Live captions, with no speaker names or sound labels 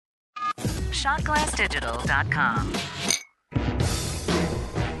shotglassdigital.com.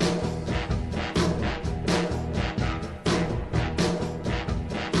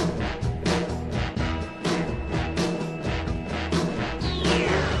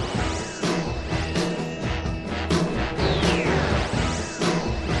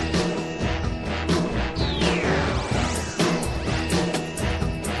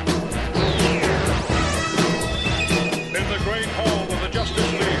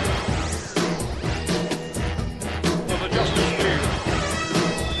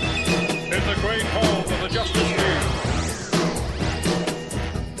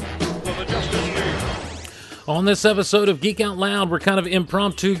 On this episode of Geek Out Loud, we're kind of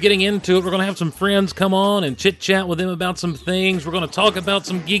impromptu getting into it. We're going to have some friends come on and chit-chat with them about some things. We're going to talk about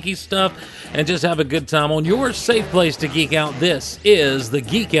some geeky stuff and just have a good time on your safe place to geek out. This is the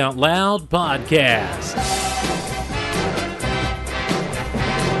Geek Out Loud podcast.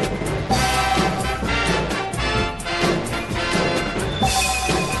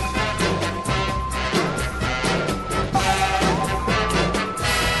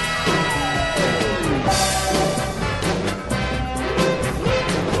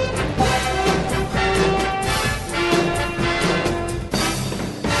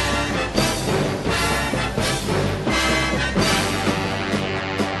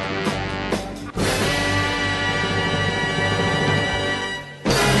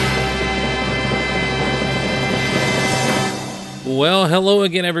 Well, hello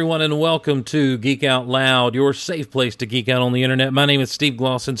again, everyone, and welcome to Geek Out Loud, your safe place to geek out on the internet. My name is Steve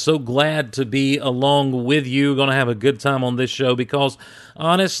Glosson. So glad to be along with you. Going to have a good time on this show because,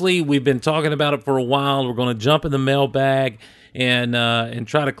 honestly, we've been talking about it for a while. We're going to jump in the mailbag and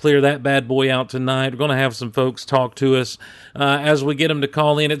try to clear that bad boy out tonight. We're going to have some folks talk to us as we get them to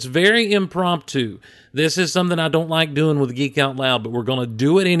call in. It's very impromptu. This is something I don't like doing with Geek Out Loud, but we're going to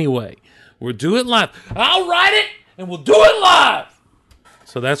do it anyway. We'll do it live. I'll write it, and we'll do it live.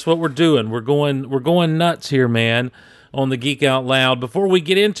 So that's what we're doing. We're going nuts here, man, on the Geek Out Loud. Before we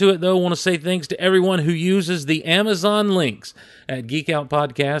get into it, though, I want to say thanks to everyone who uses the Amazon links at Geek Out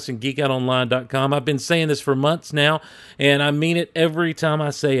Podcast and geekoutonline.com. I've been saying this for months now, and I mean it every time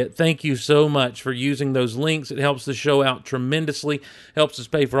I say it. Thank you so much for using those links. It helps the show out tremendously, helps us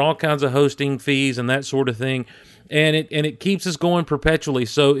pay for all kinds of hosting fees and that sort of thing. And it keeps us going perpetually.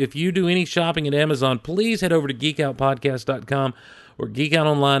 So if you do any shopping at Amazon, please head over to geekoutpodcast.com or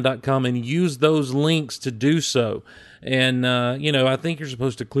geekoutonline.com and use those links to do so. And, I think you're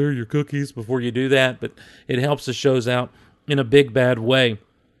supposed to clear your cookies before you do that, but it helps the shows out in a big, bad way.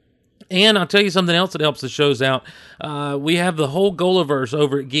 And I'll tell you something else that helps the shows out. We have the whole Golaverse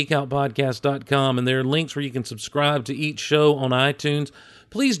over at geekoutpodcast.com, and there are links where you can subscribe to each show on iTunes.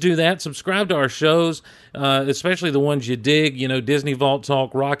 Please do that. Subscribe to our shows, especially the ones you dig. Disney Vault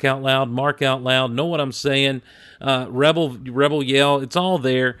Talk, Rock Out Loud, Mark Out Loud, Know What I'm Saying, Rebel Yell. It's all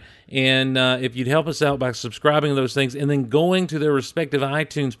there. And if you'd help us out by subscribing to those things and then going to their respective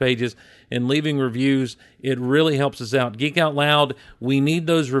iTunes pages and leaving reviews, it really helps us out. Geek Out Loud, we need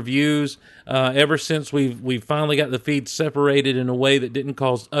those reviews. Ever since we've finally got the feed separated in a way that didn't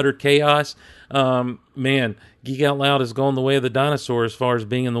cause utter chaos, Geek Out Loud has gone the way of the dinosaur as far as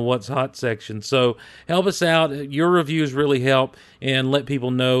being in the What's Hot section. So help us out. Your reviews really help and let people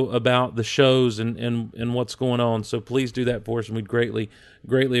know about the shows and what's going on. So please do that for us, and we'd greatly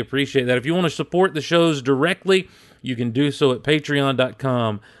appreciate that. If you want to support the shows directly, you can do so at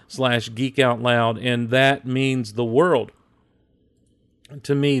patreon.com/geekoutloud, and that means the world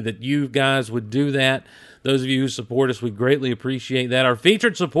to me that you guys would do that. Those of you who support us, we greatly appreciate that. Our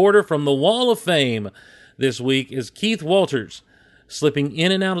featured supporter from the Wall of Fame this week is Keith Walters, slipping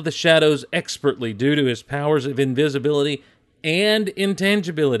in and out of the shadows expertly due to his powers of invisibility and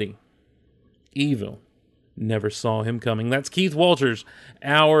intangibility. Evil never saw him coming. That's Keith Walters,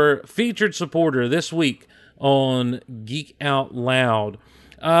 our featured supporter this week on Geek Out Loud.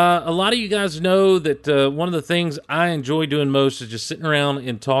 A lot of you guys know that one of the things I enjoy doing most is just sitting around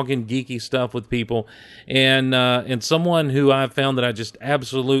and talking geeky stuff with people. And someone who I've found that I just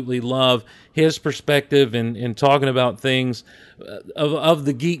absolutely love his perspective and talking about things of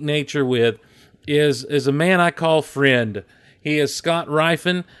the geek nature with is a man I call friend. He is Scott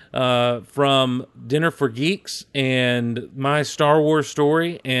Rifen from Dinner for Geeks and My Star Wars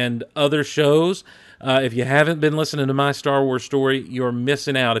Story and other shows. If you haven't been listening to My Star Wars Story, you're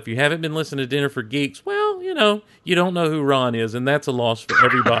missing out. If you haven't been listening to Dinner for Geeks, well, you don't know who Ron is, and that's a loss for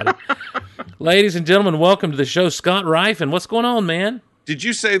everybody. Ladies and gentlemen, welcome to the show, Scott Rifen. What's going on, man? Did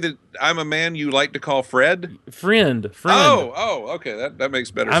you say that I'm a man you like to call Fred? Friend. Oh, okay. That makes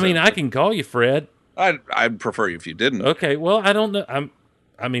better sense. I mean, I can call you Fred. I'd prefer you if you didn't. Okay, well, I don't know.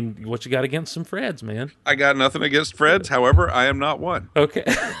 I mean, what you got against some Freds, man? I got nothing against Freds. However, I am not one. Okay.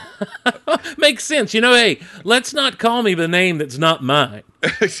 Makes sense. Hey, let's not call me the name that's not mine.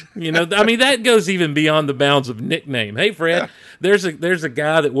 I mean, that goes even beyond the bounds of nickname. Hey, Fred, there's a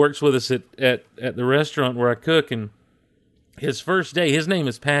guy that works with us at the restaurant where I cook, and his first day, his name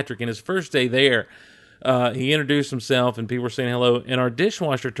is Patrick, and his first day there, he introduced himself, and people were saying hello, and our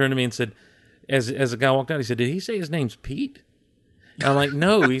dishwasher turned to me and said, as a guy walked out, he said, "Did he say his name's Pete?" And I'm like,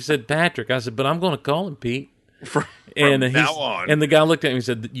 "No," he said, "Patrick." I said, "But I'm going to call him Pete." From and now on. And the guy looked at me and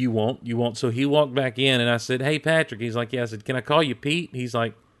said, You won't. So he walked back in, and I said, "Hey, Patrick." He's like, "Yeah." I said, "Can I call you Pete?" He's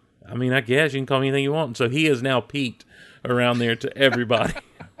like, "I mean, I guess you can call me anything you want." And so he is now Pete around there to everybody.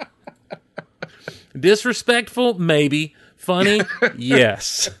 Disrespectful? Maybe. Funny?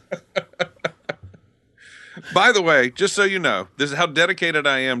 Yes. By the way, just so you know, this is how dedicated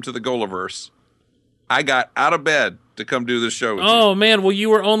I am to the Golaverse. I got out of bed to come do this show with you. Oh, man. Well, you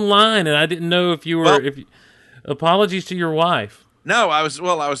were online, and I didn't know if you were... apologies to your wife. No, I was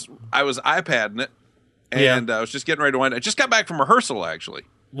iPadding it, and I was just getting ready to wind. I just got back from rehearsal, actually.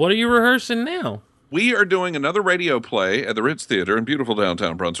 What are you rehearsing now? We are doing another radio play at the Ritz Theater in beautiful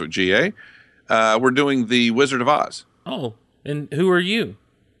downtown Brunswick, GA. We're doing The Wizard of Oz. Oh, and who are you?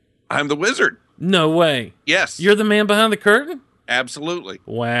 I'm the wizard. No way. Yes. You're the man behind the curtain? Absolutely.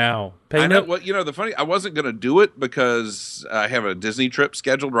 Wow. I know. Well, the funny, I wasn't going to do it because I have a Disney trip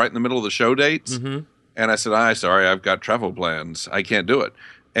scheduled right in the middle of the show dates. Mm-hmm. And I said, sorry, I've got travel plans. I can't do it.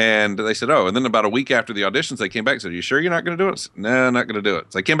 And they said, oh. And then about a week after the auditions, they came back and said, "Are you sure you're not going to do it?" I said, "No, not going to do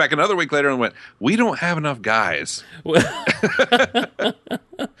it." So I came back another week later and went, "We don't have enough guys. We'll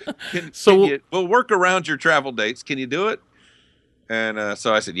work around your travel dates. Can you do it?" And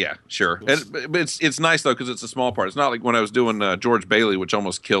so I said, "Yeah, sure." And it's nice, though, because it's a small part. It's not like when I was doing George Bailey, which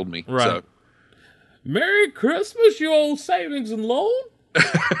almost killed me. Right. So. Merry Christmas, you old savings and loan.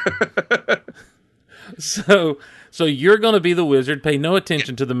 So you're going to be the wizard. Pay no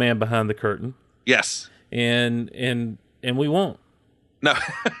attention to the man behind the curtain. Yes. And we won't. No.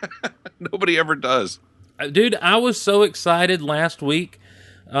 Nobody ever does. Dude, I was so excited last week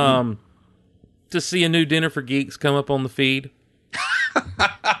to see a new Dinner for Geeks come up on the feed.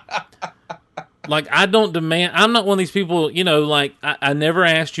 Like, I'm not one of these people, like, I never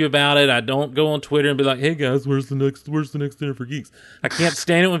asked you about it. I don't go on Twitter and be like, "Hey guys, where's the next Dinner for Geeks?" I can't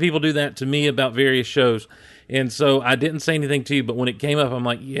stand it when people do that to me about various shows. And so I didn't say anything to you, but when it came up, I'm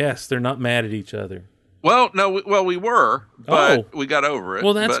like, yes, they're not mad at each other. Well, no, we were, but we got over it.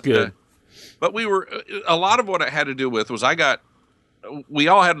 Well, that's good. But we were, a lot of what it had to do with was we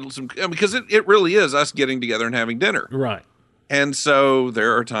all had some, because it really is us getting together and having dinner. Right. And so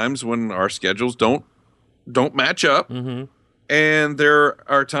there are times when our schedules don't match up. Mm-hmm. And there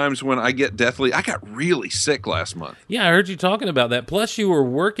are times when I got really sick last month. Yeah, I heard you talking about that. Plus, you were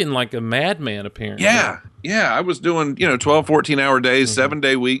working like a madman, apparently. Yeah. I was doing, 12, 14-hour days,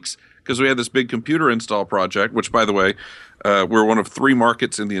 7-day weeks, because we had this big computer install project, which, by the way, we're one of 3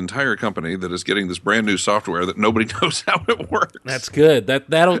 markets in the entire company that is getting this brand new software that nobody knows how it works. That's good.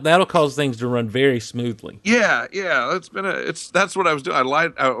 That'll cause things to run very smoothly. Yeah. That's what I was doing.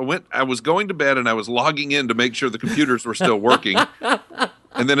 I was going to bed and I was logging in to make sure the computers were still working.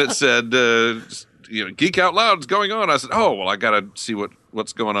 And then it said, Geek Out Loud is going on. I said, "Oh, well, I got to see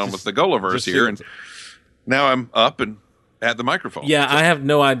what's going on with the Golaverse here." And now I'm up and at the microphone. Yeah, I have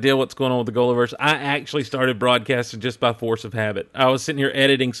no idea what's going on with the Golaverse. I actually started broadcasting just by force of habit. I was sitting here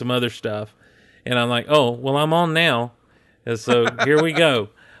editing some other stuff, and I'm like, "Oh, well, I'm on now." And so here we go.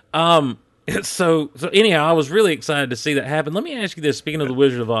 So anyhow, I was really excited to see that happen. Let me ask you this: speaking of the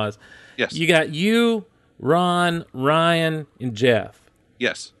Wizard of Oz, yes, you got you, Ron, Ryan, and Jeff.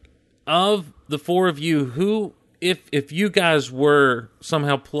 Yes. Of the 4 of you, who, if you guys were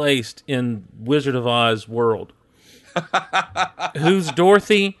somehow placed in Wizard of Oz world, who's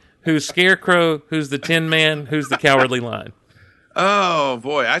Dorothy? Who's Scarecrow? Who's the Tin Man? Who's the Cowardly Lion? Oh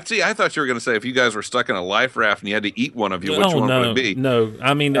boy! I thought you were going to say if you guys were stuck in a life raft and you had to eat one of you, which one would it be? No,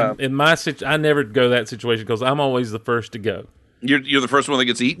 I mean in my I never go that situation because I'm always the first to go. You're the first one that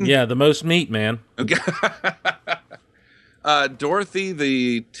gets eaten. Yeah, the most meat, man. Okay. Dorothy,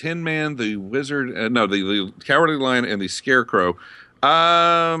 the Tin Man, the Wizard, the Cowardly Lion, and the Scarecrow.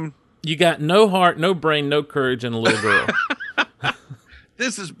 You got no heart, no brain, no courage, and a little girl.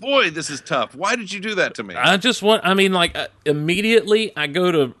 This is tough. Why did you do that to me? Immediately I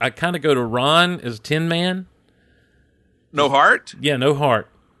kind of go to Ron as Tin Man. No heart? Yeah, no heart.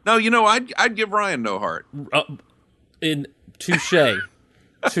 No, I'd give Ryan no heart. Touche.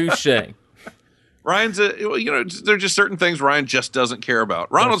 Ryan's there are just certain things Ryan just doesn't care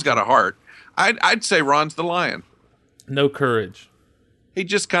about. Ronald's got a heart. I'd say Ron's the lion. No courage. He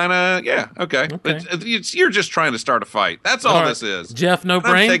just kind of, okay. Okay. You're just trying to start a fight. That's all right. this is. Jeff, no And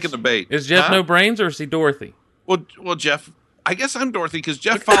I'm brains? taking the bait. Is Jeff Huh? no brains, or is he Dorothy? Well, Jeff. I guess I'm Dorothy because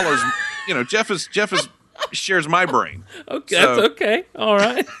Jeff follows. Jeff is shares my brain. Okay, So- that's okay. All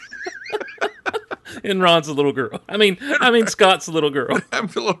right. And Ron's a little girl. I mean, Scott's a little girl. I'm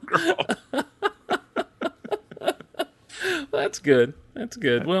the little girl. That's good. That's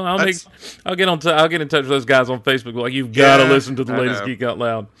good. Well, I'll get in touch with those guys on Facebook. Like, you've got to listen to the I latest know. Geek Out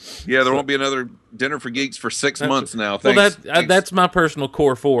Loud. Yeah, there won't be another dinner for geeks for 6 months now. Well, Thanks. that's my personal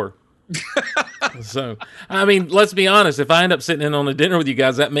core 4. So, I mean, let's be honest. If I end up sitting in on a dinner with you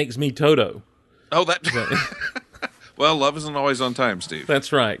guys, that makes me Toto. Oh, that. Well, love isn't always on time, Steve.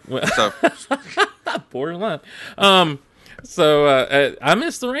 That's right. Well, So, borderline. So I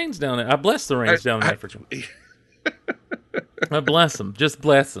miss the rains down there. I bless the rains down in Africa. I bless them. Just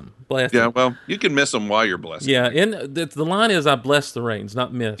bless them. Bless yeah, them. well, you can miss them while you're blessed. Yeah, and the line is I bless the rains,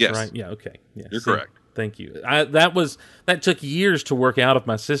 not miss, Yes. right? Yeah, okay. Yeah, You're correct. Thank you. That took years to work out of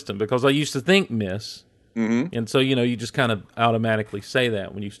my system because I used to think miss. Mm-hmm. And so, you just kind of automatically say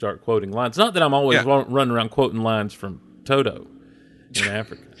that when you start quoting lines. Not that I'm always running around quoting lines from Toto in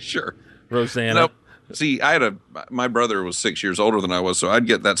Africa. Sure. Rosanna. No, see, my brother was 6 years older than I was, so I'd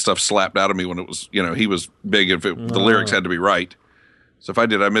get that stuff slapped out of me when it was, he was big if the lyrics had to be right. So if I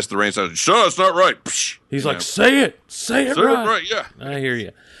missed the rain, so I was, sure, it's not right. Psh, He's like, say it right. right, yeah. I hear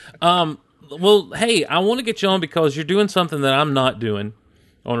you. Well, hey, I want to get you on because you're doing something that I'm not doing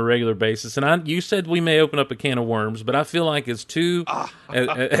on a regular basis, and you said we may open up a can of worms, but I feel like as two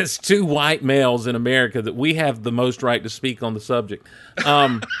white males in America that we have the most right to speak on the subject.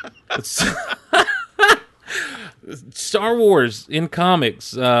 Star Wars in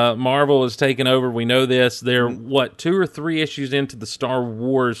comics, Marvel has taken over. We know this. They're 2 or 3 issues into the Star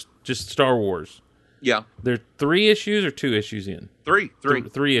Wars, just Star Wars. Yeah. They're 3 issues or 2 issues in? 3.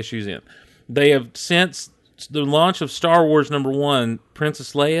 3 issues in. They have, since the launch of Star Wars #1,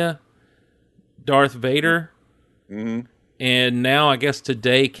 Princess Leia, Darth Vader, and now I guess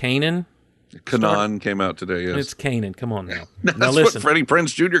today Kanan. Kanan came out today, yes. It's Kanan. Come on now. That's Now what listen. Freddie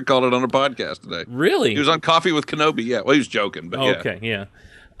Prinze Jr. called it on a podcast today. Really? He was on Coffee with Kenobi, yeah. Well, he was joking, but yeah. Okay, yeah.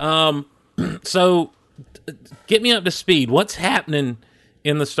 So, get me up to speed. What's happening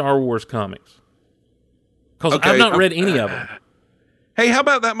in the Star Wars comics? Because I've not read any of them. Hey, how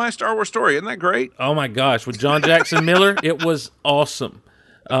about that My Star Wars Story? Isn't that great? Oh my gosh, with John Jackson Miller, it was awesome.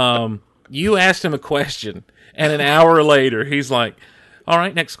 You asked him a question, and an hour later, he's like, all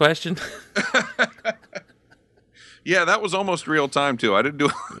right, next question. Yeah, that was almost real time, too. I didn't do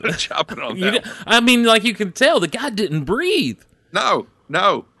a chopping on that. I mean, like you can tell, the guy didn't breathe. No.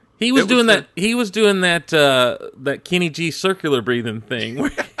 He was doing that. He was doing that Kenny G circular breathing thing.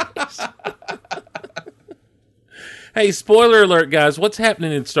 Hey, spoiler alert, guys! What's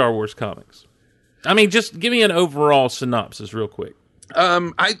happening in Star Wars comics? I mean, just give me an overall synopsis, real quick.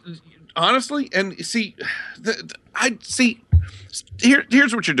 I honestly, and see,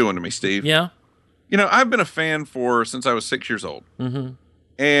 Here's what you're doing to me, Steve. Yeah. I've been a fan since I was 6 years old. Mm-hmm.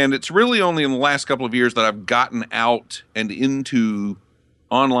 And it's really only in the last couple of years that I've gotten out and into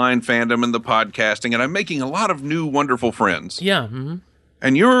online fandom and the podcasting, and I'm making a lot of new, wonderful friends. Yeah. Mm-hmm.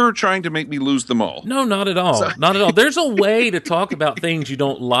 And you're trying to make me lose them all. No, not at all. Not at all. There's a way to talk about things you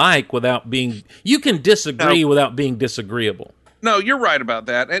don't like without being... You can disagree without being disagreeable. No, you're right about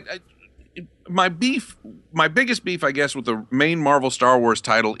that. My biggest beef, I guess, with the main Marvel Star Wars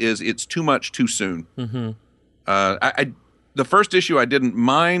title is it's too much too soon. Mm-hmm. The first issue I didn't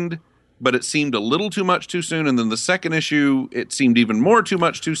mind, but it seemed a little too much too soon. And then the second issue, it seemed even more too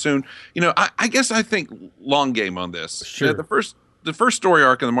much too soon. I guess I think long game on this. Sure. The first story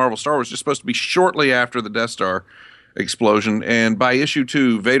arc in the Marvel Star Wars is just supposed to be shortly after the Death Star explosion, and by issue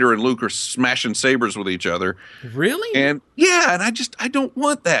 2, Vader and Luke are smashing sabers with each other. Really? And yeah, and I don't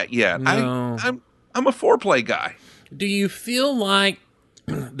want that yet. No. I'm a foreplay guy. Do you feel like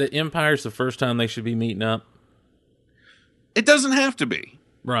the Empire's the first time they should be meeting up? It doesn't have to be.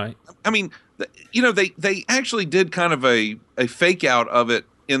 Right. I mean, they actually did kind of a fake out of it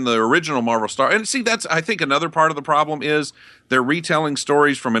in the original Marvel Star. And see, that's, I think, another part of the problem is they're retelling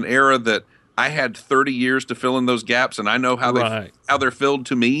stories from an era that I had 30 years to fill in those gaps, and I know how they're filled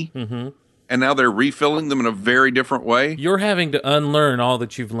to me. Mm-hmm. And now they're refilling them in a very different way. You're having to unlearn all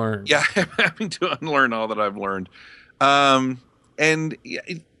that you've learned. Yeah, I'm having to unlearn all that I've learned. And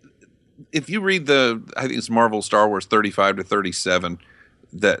if you read I think it's Marvel Star Wars 35 to 37,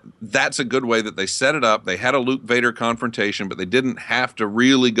 that's a good way that they set it up. They had a Luke Vader confrontation, but they didn't have to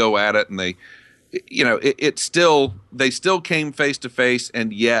really go at it. And they still came face to face,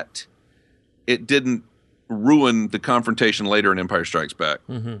 and yet it didn't ruin the confrontation later in Empire Strikes Back.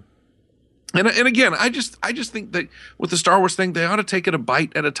 Mm-hmm. And again, I just think that with the Star Wars thing, they ought to take it a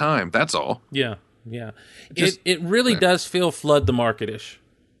bite at a time. That's all. Yeah. It really does feel flood the market-ish.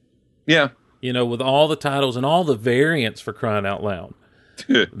 Yeah. With all the titles and all the variants, for crying out loud,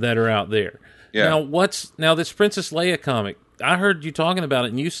 that are out there. Yeah. Now this Princess Leia comic, I heard you talking about it,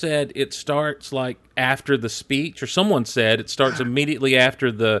 and you said it starts like after the speech, or someone said it starts immediately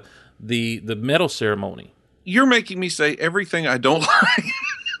after the medal ceremony. You're making me say everything I don't like.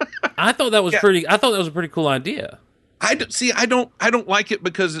 I thought that was a pretty cool idea. I don't like it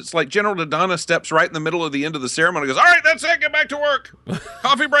because it's like General Dodonna steps right in the middle of the end of the ceremony and goes, all right, that's it, get back to work.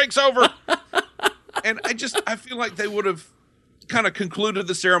 Coffee break's over. And I feel like they would have kind of concluded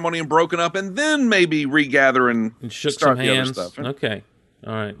the ceremony and broken up and then maybe regather and shook start some the hands. other stuff. Okay.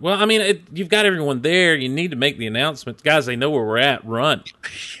 All right. Well, I mean, you've got everyone there. You need to make the announcements. Guys, they know where we're at. Run.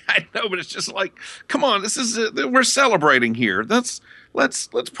 I know, but it's just like, come on, this is we're celebrating here. Let's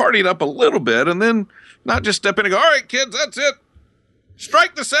party it up a little bit and then not just step in and go, all right, kids, that's it.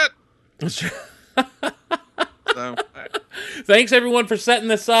 Strike the set. Thanks, everyone, for setting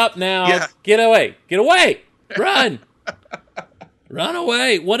this up. Now, Yeah. Get away. Run. Run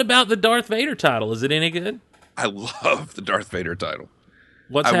away. What about the Darth Vader title? Is it any good? I love the Darth Vader title.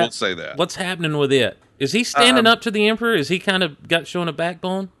 I will say that. What's happening with it? Is he standing up to the Emperor? Is he kind of showing a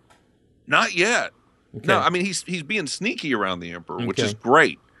backbone? Not yet. Okay. No, I mean he's being sneaky around the Emperor, which Okay. is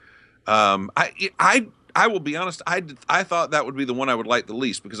great. I will be honest. I thought that would be the one I would like the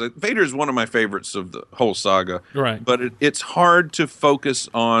least because Vader is one of my favorites of the whole saga. Right. But it's hard to focus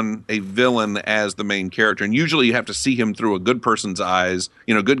on a villain as the main character, and usually you have to see him through a good person's eyes,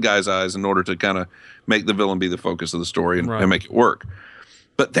 good guy's eyes, in order to kind of make the villain be the focus of the story and make it work.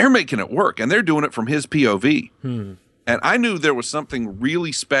 But they're making it work, and they're doing it from his POV. And I knew there was something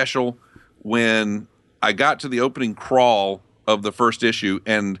really special when I got to the opening crawl of the first issue,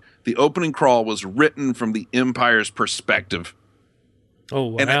 and the opening crawl was written from the Empire's perspective. Oh,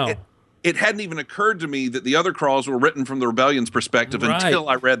 wow. And it hadn't even occurred to me that the other crawls were written from the Rebellion's perspective until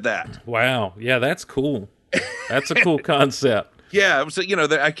I read that. Wow. Yeah, that's cool. That's a cool concept. Yeah, it was,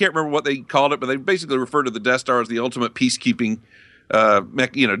 I can't remember what they called it, but they basically referred to the Death Star as the ultimate peacekeeping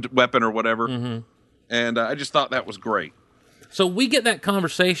weapon or whatever. Mm-hmm. And I just thought that was great. So we get that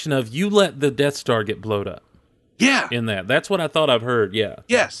conversation of you let the Death Star get blowed up. Yeah. In that. That's what I thought I've heard, yeah.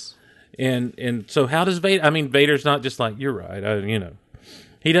 Yes. And so how does Vader... I mean, Vader's not just like, you're right,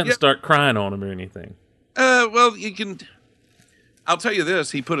 He doesn't start crying on him or anything. Well, you can... I'll tell you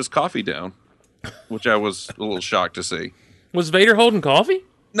this, he put his coffee down, which I was a little shocked to see. Was Vader holding coffee?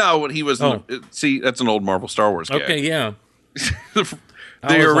 No, he was... See, that's an old Marvel Star Wars gag. Okay, yeah.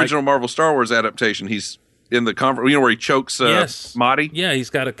 the original Marvel Star Wars adaptation, he's in the conference, where he chokes Mahdi? Yeah, he's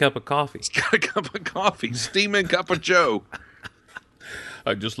got a cup of coffee. He's got a cup of coffee, steaming cup of Joe.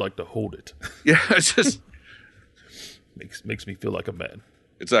 I'd just like to hold it. Yeah, it's just... makes me feel like a man.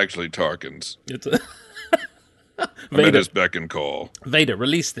 It's actually Tarkin's. It's a... I'm at his beck and call. Vader,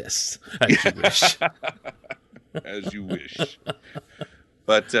 release this, as you wish. As you wish.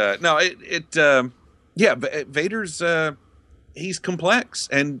 But, no, Vader's... he's complex,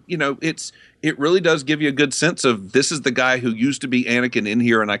 and it really does give you a good sense of this is the guy who used to be Anakin in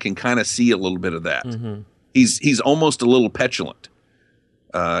here, and I can kind of see a little bit of that. Mm-hmm. He's almost a little petulant.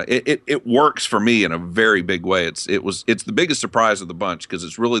 It works for me in a very big way. It's the biggest surprise of the bunch because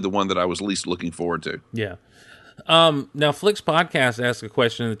it's really the one that I was least looking forward to. Yeah. Now Flicks Podcast asked a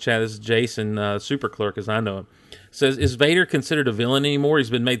question in the chat. This is Jason, Super Clerk, as I know him. Says, is Vader considered a villain anymore? He's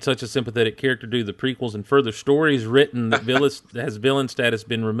been made such a sympathetic character due to the prequels and further stories written that has villain status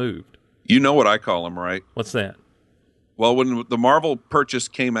been removed. You know what I call him, right? What's that? Well, when the Marvel purchase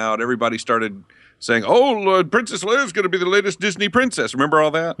came out, everybody started saying, oh, Princess Leia is going to be the latest Disney princess. Remember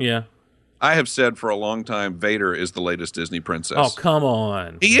all that? Yeah. I have said for a long time, Vader is the latest Disney princess. Oh, come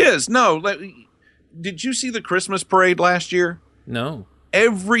on. He is. No. Did you see the Christmas parade last year? No.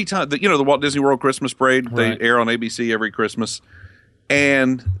 Every time, the Walt Disney World Christmas Parade, right. They air on ABC every Christmas.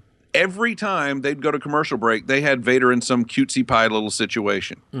 And every time they'd go to commercial break, they had Vader in some cutesy pie little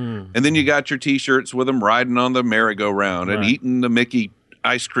situation. And then you got your T-shirts with him riding on the merry-go-round and eating the Mickey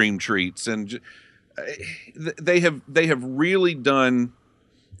ice cream treats. And they have really done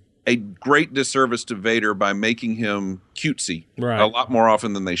a great disservice to Vader by making him cutesy a lot more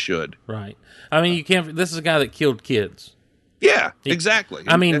often than they should. Right. I mean, you can't. This is a guy that killed kids. Yeah, exactly.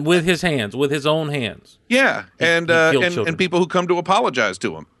 I mean, with his hands, with his own hands. Yeah, and people who come to apologize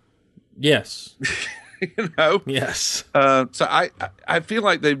to him. Yes. you know. Yes. So I feel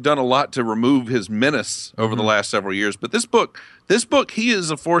like they've done a lot to remove his menace over the last several years. But this book, he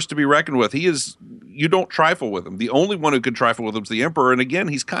is a force to be reckoned with. You don't trifle with him. The only one who could trifle with him is the Emperor. And again,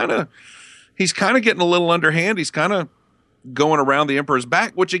 he's kind of getting a little underhand. He's kind of going around the Emperor's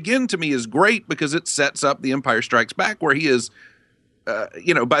back, which again to me is great because it sets up the Empire Strikes Back, where he is.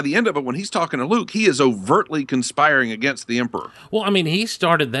 By the end of it, when he's talking to Luke, he is overtly conspiring against the Emperor. Well, I mean, he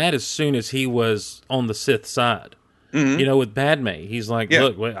started that as soon as he was on the Sith side. With Padme, he's like,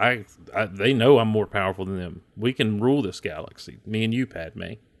 "Look, they know I'm more powerful than them. We can rule this galaxy, me and you,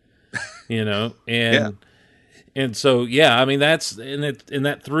 Padme." And so I mean that's and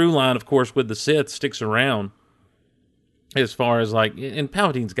that through line, of course, with the Sith sticks around as far as like, and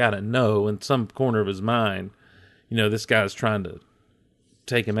Palpatine's got to know in some corner of his mind, this guy's trying to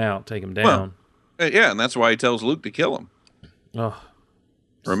take him out, take him down. Well, and that's why he tells Luke to kill him. Oh,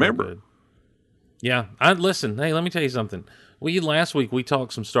 remember? So yeah, listen. Hey, let me tell you something. Last week we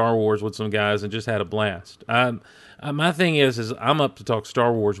talked some Star Wars with some guys and just had a blast. My thing is I'm up to talk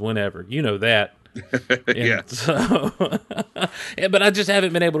Star Wars whenever. You know that. Yeah. So, but I just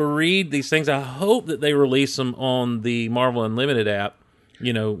haven't been able to read these things. I hope that they release them on the Marvel Unlimited app.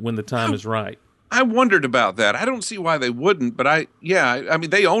 When the time is right. I wondered about that. I don't see why they wouldn't, but I mean,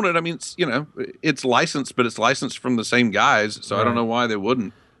 they own it. I mean, it's licensed, but it's licensed from the same guys, so right. I don't know why they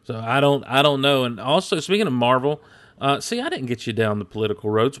wouldn't. So I don't know. And also, speaking of Marvel, I didn't get you down the political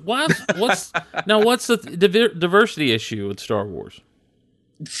roads. What's the diversity issue with Star Wars?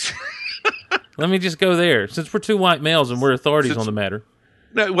 Let me just go there, since we're two white males and we're authorities on the matter.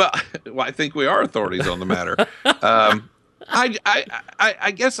 No, well, I think we are authorities on the matter.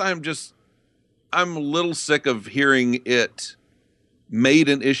 I guess I'm a little sick of hearing it made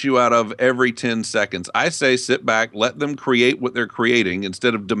an issue out of every 10 seconds. I say sit back, let them create what they're creating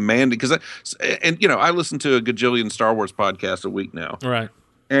instead of demanding. Because I listen to a gajillion Star Wars podcasts a week now. Right.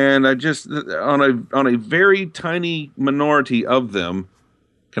 And I just, on a very tiny minority of them,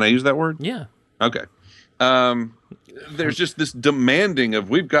 can I use that word? Yeah. Okay. There's just this demanding of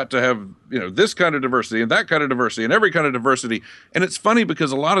we've got to have, this kind of diversity and that kind of diversity and every kind of diversity. And it's funny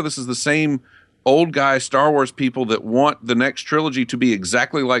because a lot of this is the same old guy Star Wars people that want the next trilogy to be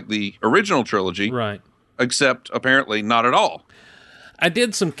exactly like the original trilogy. Right. Except apparently not at all. I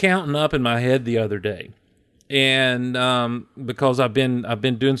did some counting up in my head the other day. And because I've been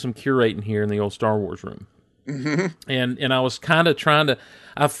doing some curating here in the old Star Wars room. Mm-hmm. And I was kind of trying to,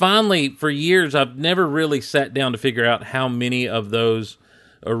 I finally, for years, I've never really sat down to figure out how many of those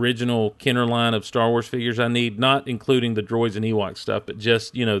original Kenner line of Star Wars figures I need, not including the droids and Ewok stuff, but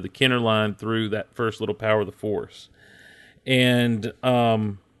just, the Kenner line through that first little Power of the Force. And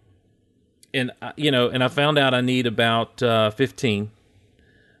I found out I need about 15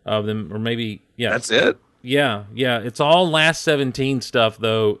 of them, or maybe, That's it? Yeah. It's all last 17 stuff,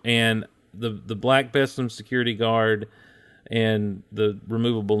 though, and the Black Beskar security guard and the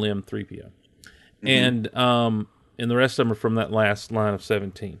removable limb 3PO. Mm-hmm. And the rest of them are from that last line of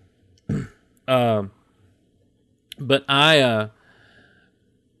 17. But I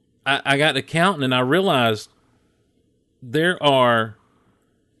got to counting and I realized there are.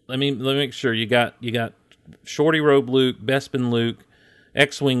 Let me make sure you got Shorty Robe Luke, Bespin Luke,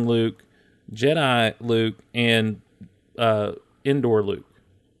 X-Wing Luke, Jedi Luke, and Indoor Luke.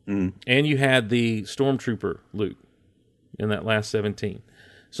 Mm. And you had the Stormtrooper Luke in that last 17.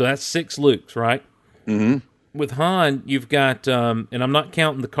 So that's 6 Lukes, right? Mm-hmm. With Han, you've got, and I'm not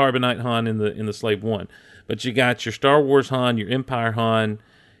counting the Carbonite Han in the Slave One, but you got your Star Wars Han, your Empire Han,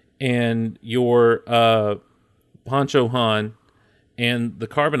 and your Poncho Han, and the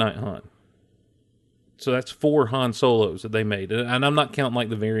Carbonite Han. So that's 4 Han Solos that they made, and I'm not counting like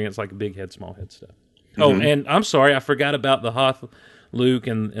the variants, like the big head, small head stuff. Mm-hmm. Oh, and I'm sorry, I forgot about the Hoth Luke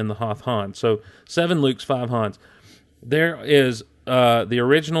and the Hoth Han. So 7 Lukes, 5 Hans. There is the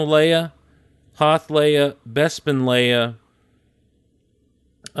original Leia, Hoth Leia, Bespin Leia,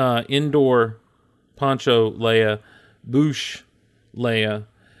 Indoor Poncho Leia, Bouche Leia.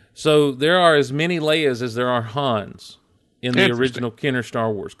 So there are as many Leias as there are Hans in the original Kenner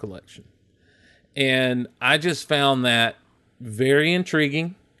Star Wars collection. And I just found that very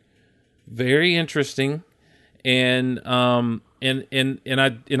intriguing, very interesting, and I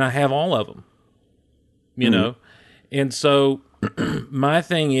have all of them, you know. And so my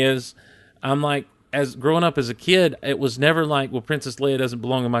thing is, I'm like, as growing up as a kid, it was never like, well, Princess Leia doesn't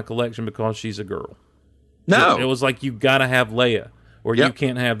belong in my collection because she's a girl. No, it was like, you got to have Leia, or you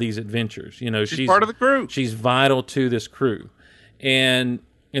can't have these adventures. You know, she's part of the crew. She's vital to this crew, and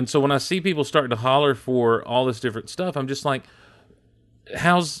so when I see people starting to holler for all this different stuff, I'm just like,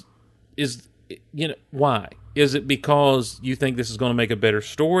 is why? Is it because you think this is going to make a better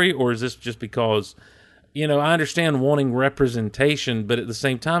story, or is this just because, I understand wanting representation, but at the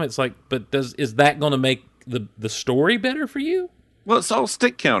same time, it's like, but is that going to make the story better for you? Well, it's all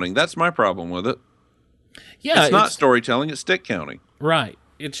stick counting. That's my problem with it. Yeah, it's not storytelling; it's stick counting. Right.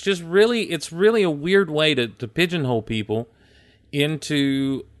 It's just really a weird way to pigeonhole people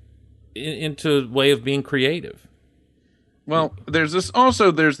into a way of being creative. Well, there's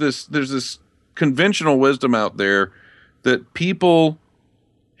this conventional wisdom out there that people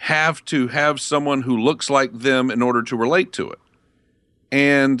have to have someone who looks like them in order to relate to it.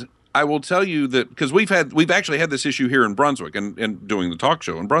 And I will tell you that because we've actually had this issue here in Brunswick and doing the talk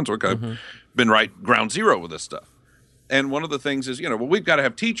show in Brunswick, I've been right ground zero with this stuff. And one of the things is, we've got to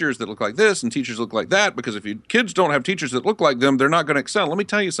have teachers that look like this and teachers look like that, because if your kids don't have teachers that look like them, they're not going to excel. Let me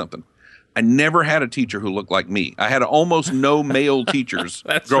tell you something. I never had a teacher who looked like me. I had almost no male teachers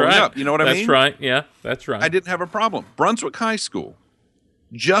growing up. You know what I mean? That's right. Yeah, that's right. I didn't have a problem. Brunswick High School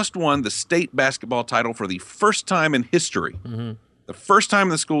just won the state basketball title for the first time in history. Mm-hmm. The first time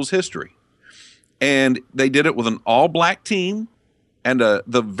in the school's history. And they did it with an all-black team and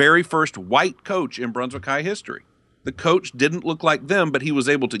the very first white coach in Brunswick High history. The coach didn't look like them, but he was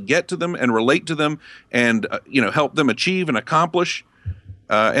able to get to them and relate to them and help them achieve and accomplish.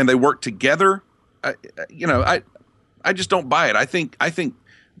 And they worked together. I just don't buy it. I think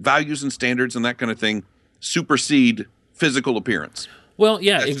values and standards and that kind of thing supersede physical appearance. Well,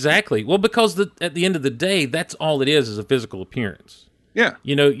 yeah, exactly. Well, because at the end of the day, that's all it is a physical appearance. Yeah.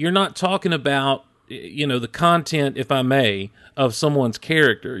 You're not talking about, the content, if I may, of someone's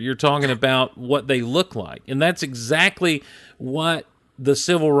character. You're talking about what they look like. And that's exactly what the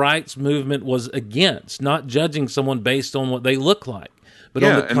civil rights movement was against, not judging someone based on what they look like, but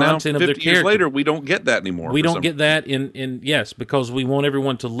on the content of their character. 50 years later, we don't get that anymore. We don't get that yes, because we want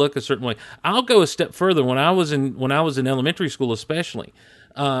everyone to look a certain way. I'll go a step further. When I was in elementary school, especially,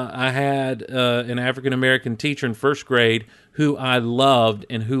 I had an African American teacher in first grade who I loved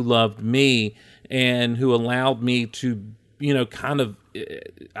and who loved me and who allowed me to, kind of.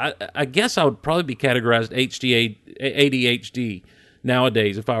 I guess I would probably be categorized ADHD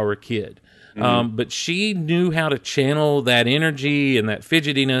nowadays if I were a kid. Mm-hmm. But she knew how to channel that energy and that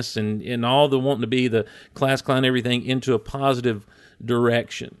fidgetiness and all the wanting to be the class clown and everything into a positive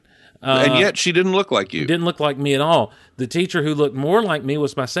direction. And yet she didn't look like you. Didn't look like me at all. The teacher who looked more like me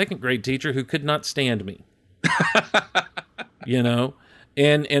was my second grade teacher who could not stand me.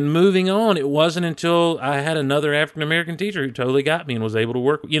 And moving on, it wasn't until I had another African American teacher who totally got me and was able to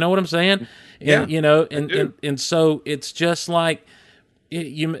work. You know what I'm saying? And, yeah, and so it's just like,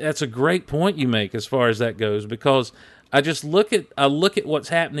 that's a great point you make as far as that goes, because I look at what's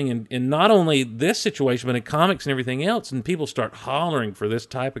happening in not only this situation, but in comics and everything else, and people start hollering for this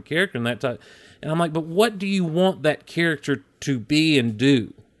type of character and that type. And I'm like, but what do you want that character to be and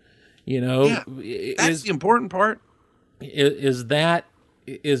do? That's the important part. Is that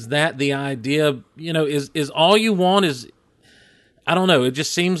the idea? Is all you want is, I don't know. It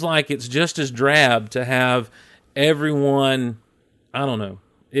just seems like it's just as drab to have everyone. I don't know.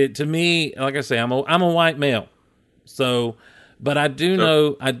 To me, like I say, I'm a white male. So, but I do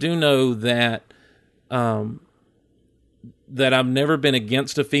know that that I've never been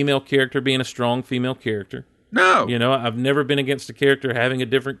against a female character being a strong female character. No. I've never been against a character having a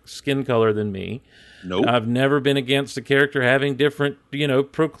different skin color than me. Nope. I've never been against a character having different,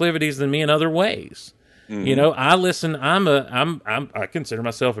 proclivities than me in other ways. Mm-hmm. I listen. I consider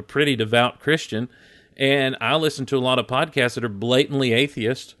myself a pretty devout Christian, and I listen to a lot of podcasts that are blatantly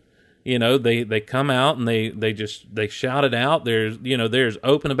atheist. They come out and they shout it out. They're as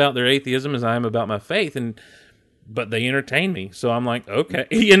open about their atheism as I am about my faith, but they entertain me. So I'm like, okay,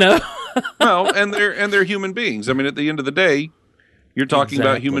 Well, and they're human beings. I mean, at the end of the day, you're talking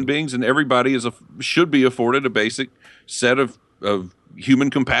about human beings, and everybody should be afforded a basic set of human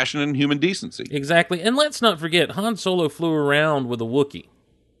compassion and human decency. Exactly. And let's not forget, Han Solo flew around with a Wookiee.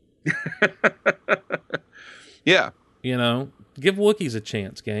 Yeah. Give Wookiees a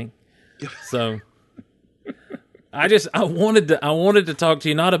chance, gang. So I wanted to talk to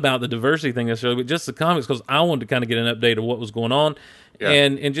you not about the diversity thing necessarily, but just the comics, because I wanted to kind of get an update of what was going on. Yeah.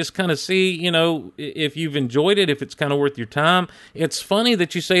 And just kind of see, if you've enjoyed it, if it's kind of worth your time. It's funny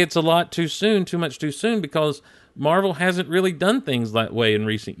that you say it's a lot too soon, too much too soon, because Marvel hasn't really done things that way in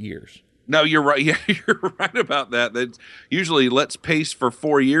recent years. No, you're right. Yeah, you're right about that. That's usually let's pace for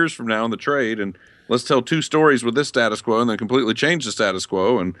 4 years from now in the trade, and let's tell 2 stories with this status quo, and then completely change the status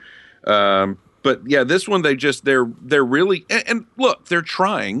quo. And but yeah, this one they're really and look, they're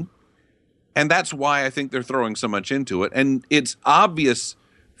trying. And that's why I think they're throwing so much into it. And it's obvious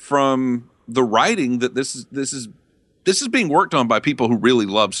from the writing that this is being worked on by people who really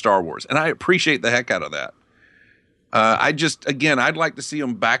love Star Wars, and I appreciate the heck out of that. I'd like to see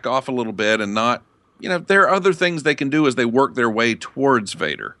them back off a little bit and not, there are other things they can do as they work their way towards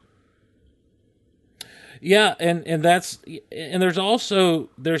Vader. Yeah, and there's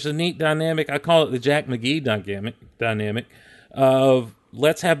a neat dynamic. I call it the Jack McGee dynamic of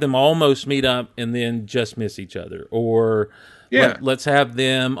let's have them almost meet up and then just miss each other, or let's have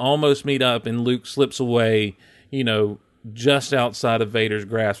them almost meet up and Luke slips away, just outside of Vader's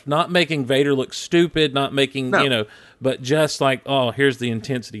grasp. Not making Vader look stupid, not making, but just like, oh, here's the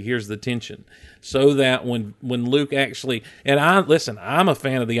intensity, here's the tension. So that when Luke actually, and I'm a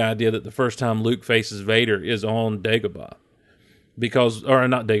fan of the idea that the first time Luke faces Vader is on Dagobah. Or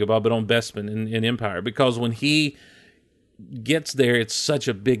not Dagobah, but on Bespin in Empire. Because when he gets there, it's such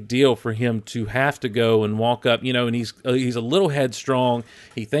a big deal for him to have to go and walk up, and he's a little headstrong.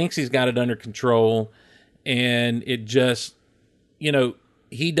 He thinks he's got it under control. And it just,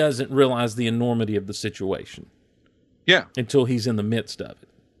 he doesn't realize the enormity of the situation. Yeah. Until he's in the midst of it.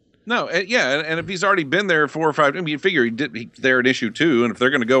 No, and if he's already been there 4 or 5, you figure he's there at issue 2, and if they're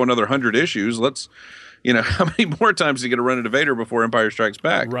going to go another 100 issues, let's, how many more times is he going to run into Vader before Empire Strikes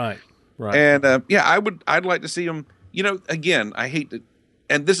Back? Right. And I'd like to see him. Again, I hate to,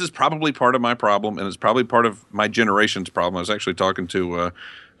 and this is probably part of my problem, and it's probably part of my generation's problem. I was actually talking to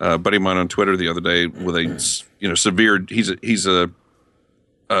a buddy of mine on Twitter the other day with a severe. He's a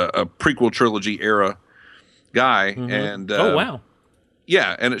prequel trilogy era guy, and oh wow.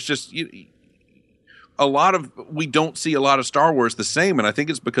 Yeah, and it's just we don't see a lot of Star Wars the same, and I think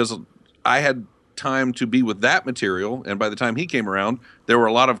it's because I had time to be with that material, and by the time he came around, there were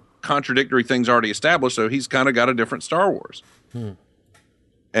a lot of contradictory things already established, so he's kind of got a different Star Wars.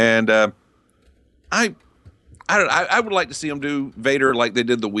 And I would like to see them do Vader like they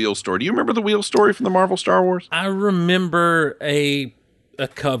did the Wheel story. Do you remember the Wheel story from the Marvel Star Wars? I remember a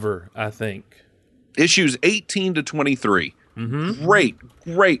cover, I think. Issues 18 to 23.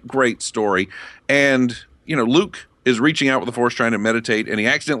 Great story. And, Luke is reaching out with the Force trying to meditate, and he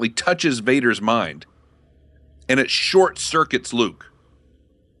accidentally touches Vader's mind. And it short circuits Luke.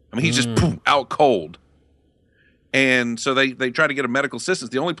 I mean, he's just out cold. And so they try to get a medical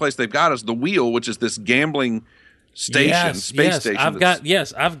assistance. The only place they've got is the Wheel, which is this gambling station, space station.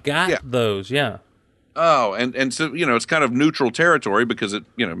 I've got those, yeah. Oh, and so, it's kind of neutral territory because it,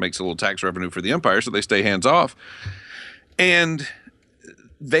 makes a little tax revenue for the Empire, so they stay hands off. And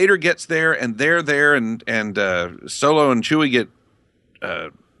Vader gets there, and they're there, and Solo and Chewie get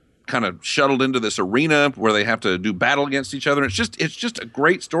kind of shuttled into this arena where they have to do battle against each other. It's just a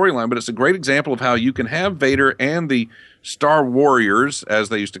great storyline, but it's a great example of how you can have Vader and the Star Warriors, as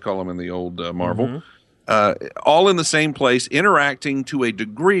they used to call them in the old Marvel, all in the same place, interacting to a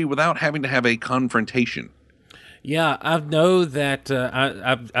degree without having to have a confrontation. Yeah, I know that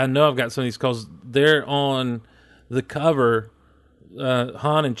I know I've got some of these because they're on the cover.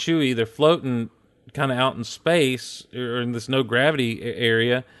 Han and Chewie, they're floating kind of out in space or in this no gravity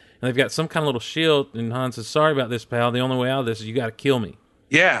area, and they've got some kind of little shield. And Han says, "Sorry about this, pal. The only way out of this is you got to kill me."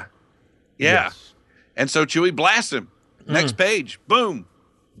 Yeah. Yes. And so Chewie blasts him. Next page, boom.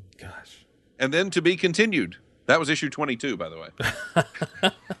 Gosh. And then to be continued. That was issue 22, by the way.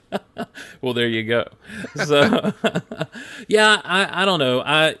 Well, there you go. So, yeah, I don't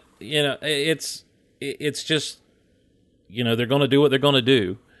know. It's just, they're going to do what they're going to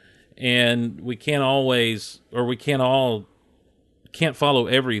do, and we can't follow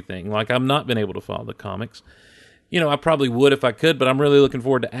everything. Like, I've not been able to follow the comics. I probably would if I could, but I'm really looking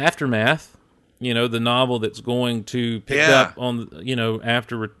forward to Aftermath. The novel that's going to pick up on,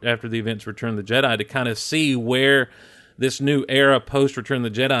 after the events Return of the Jedi, to kind of see where this new era post Return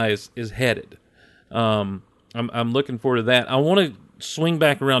of the Jedi is headed. I'm looking forward to that. I want to swing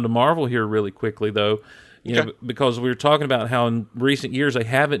back around to Marvel here really quickly, though, because we were talking about how in recent years they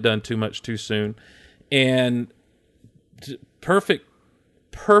haven't done too much too soon, and perfect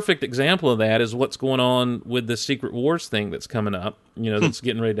example of that is what's going on with the Secret Wars thing that's coming up. That's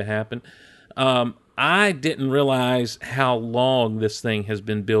getting ready to happen. I didn't realize how long this thing has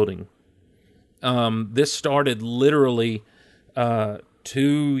been building. This started literally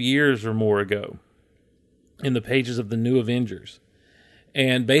 2 years or more ago in the pages of the New Avengers.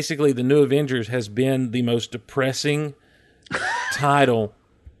 And basically the New Avengers has been the most depressing title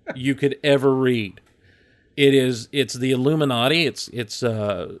you could ever read. It's the Illuminati. It's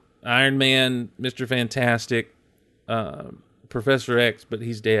Iron Man, Mr. Fantastic, Professor X, but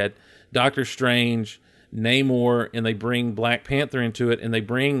he's dead, Doctor Strange, Namor, and they bring Black Panther into it, and they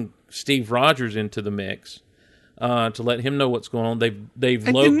bring Steve Rogers into the mix. to let him know what's going on. They've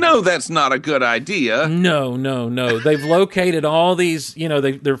that's not a good idea. No. They've located all these.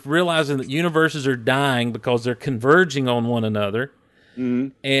 They're realizing that universes are dying because they're converging on one another,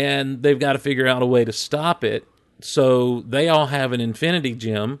 and they've got to figure out a way to stop it. So they all have an infinity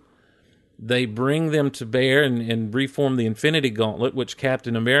gem. They bring them to bear and reform the Infinity Gauntlet, which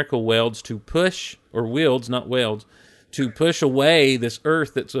Captain America wields, to push away this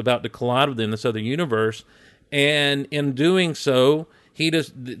Earth that's about to collide with them, this other universe. And in doing so,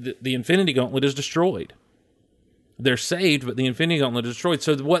 the Infinity Gauntlet is destroyed. They're saved, but the Infinity Gauntlet is destroyed.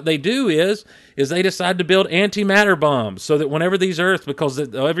 So what they do is they decide to build antimatter bombs, so that whenever these Earths, because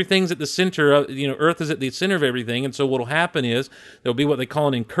everything's at the center of, Earth is at the center of everything, and so what'll happen is there'll be what they call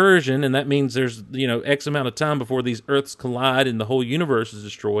an incursion, and that means there's, X amount of time before these Earths collide and the whole universe is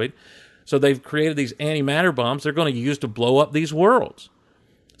destroyed. So they've created these antimatter bombs they're going to use to blow up these worlds.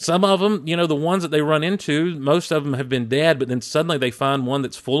 Some of them, the ones that they run into, most of them have been dead, but then suddenly they find one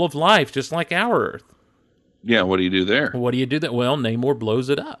that's full of life, just like our Earth. Yeah, what do you do there? What do you do that? Well, Namor blows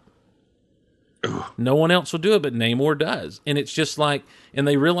it up. Ugh. No one else will do it, but Namor does. And it's just like, and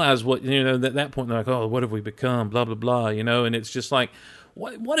they realize what, at that point, they're like, oh, what have we become? Blah, blah, blah, and it's just like,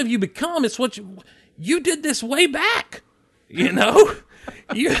 what have you become? It's what you did this way back,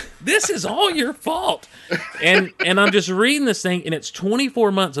 this is all your fault. And I'm just reading this thing, and it's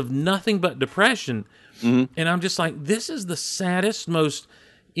 24 months of nothing but depression. Mm-hmm. And I'm just like, this is the saddest, most,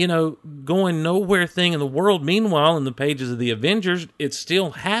 going nowhere thing in the world. Meanwhile, in the pages of the Avengers, it's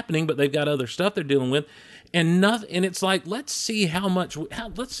still happening, but they've got other stuff they're dealing with. And nothing. And it's like, let's see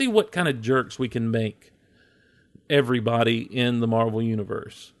let's see what kind of jerks we can make everybody in the Marvel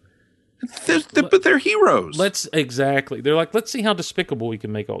Universe. But they're heroes. They're like, let's see how despicable we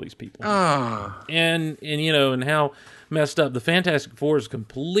can make all these people. And how messed up. The Fantastic Four has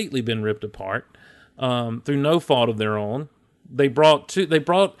completely been ripped apart through no fault of their own. They did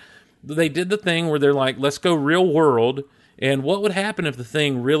the thing where they're like, let's go real world. And what would happen if the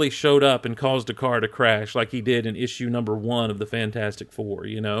thing really showed up and caused a car to crash like he did in issue number 1 of the Fantastic Four,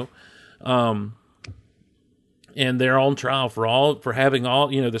 and they're on trial for having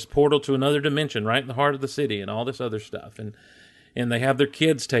this portal to another dimension right in the heart of the city and all this other stuff. And they have their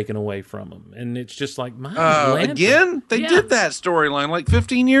kids taken away from them. And it's just like, again? They did that storyline like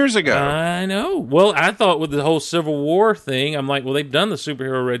 15 years ago. I know. Well, I thought with the whole Civil War thing, I'm like, well, they've done the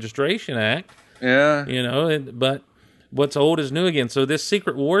Superhero Registration Act. Yeah. But what's old is new again. So this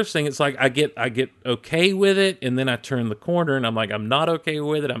Secret Wars thing, it's like I get okay with it, and then I turn the corner, and I'm like, I'm not okay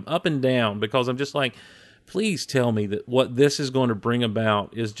with it. I'm up and down, because I'm just like, please tell me that what this is going to bring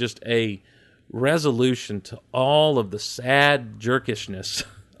about is just a resolution to all of the sad jerkishness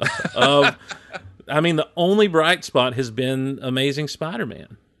of, the only bright spot has been Amazing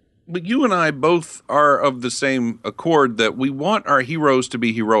Spider-Man. But you and I both are of the same accord that we want our heroes to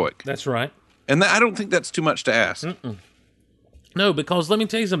be heroic. That's right. And I don't think that's too much to ask. Mm-mm. No, because let me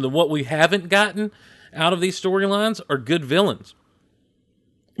tell you something. What we haven't gotten out of these storylines are good villains.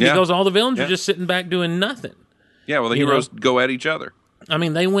 Yeah. Because all the villains are just sitting back doing nothing. Yeah, well, the heroes go at each other.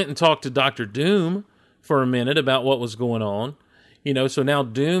 They went and talked to Dr. Doom for a minute about what was going on. So now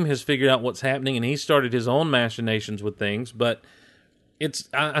Doom has figured out what's happening, and he started his own machinations with things. But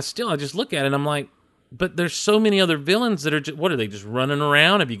I just look at it, and I'm like, but there's so many other villains that are what are they, just running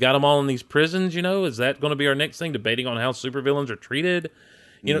around? Have you got them all in these prisons, Is that going to be our next thing, debating on how supervillains are treated?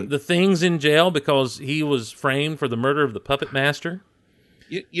 The Thing's in jail because he was framed for the murder of the Puppet Master.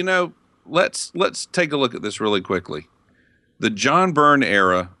 Let's take a look at this really quickly. The John Byrne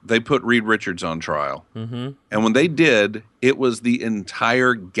era, they put Reed Richards on trial. Mm-hmm. And when they did, it was the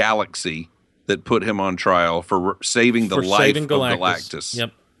entire galaxy that put him on trial for saving the life of Galactus.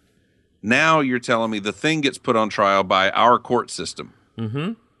 Yep. Now you're telling me the Thing gets put on trial by our court system.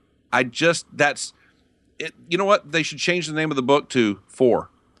 Mm-hmm. That's it. You know what? They should change the name of the book to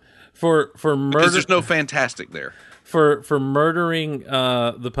 4. For murder. Because there's no fantastic there. For murdering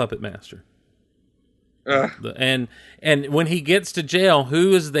the Puppet Master. And when he gets to jail,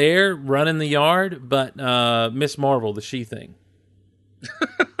 who is there running the yard but Miss Marvel, the She-Thing?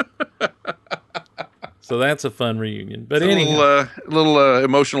 So that's a fun reunion. But anyhow, little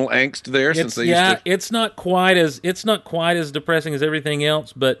emotional angst there. Since they used to... it's not quite as depressing as everything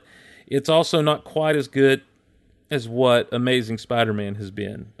else, but it's also not quite as good as what Amazing Spider-Man has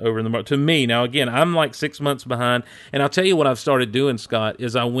been over in the to me. Now, again, I'm like 6 months behind, and I'll tell you what I've started doing, Scott,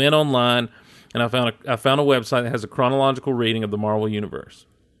 is I went online and I found a website that has a chronological reading of the Marvel Universe.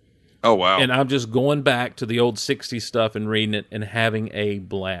 Oh, wow. And I'm just going back to the old 60s stuff and reading it and having a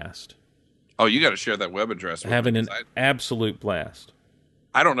blast. Oh, you got to share that web address with having me. An absolute blast.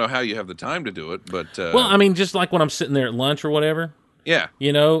 I don't know how you have the time to do it, but Well, I mean, just like when I'm sitting there at lunch or whatever, yeah.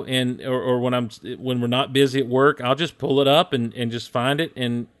 and or when we're not busy at work, I'll just pull it up and just find it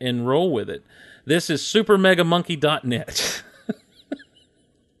and roll with it. This is supermegamonkey.net.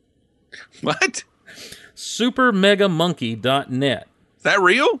 What? Supermegamonkey.net. Is that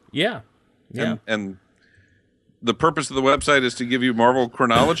real? Yeah. Yeah. And the purpose of the website is to give you Marvel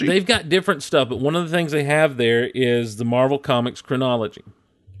chronology? They've got different stuff, but one of the things they have there is the Marvel Comics chronology.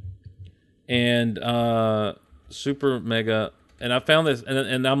 And Super Mega, and I found this,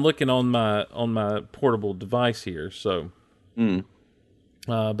 and I'm looking on my portable device here, so.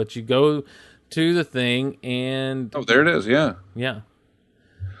 But you go to the thing, and Oh, there it is. Yeah. yeah,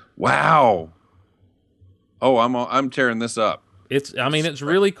 Wow. Oh, I'm tearing this up. it's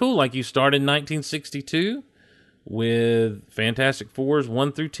really cool. Like, you start in 1962 with Fantastic Fours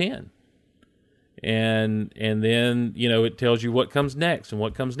 1 through 10. And then, it tells you what comes next and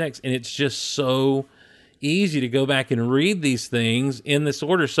what comes next. And it's just so easy to go back and read these things in this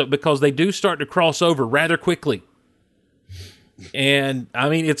order, so because they do start to cross over rather quickly. And I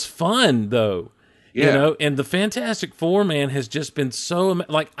mean, it's fun though. Yeah. And the Fantastic Four, man, has just been so,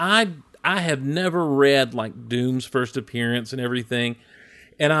 like, I have never read like Doom's first appearance and everything.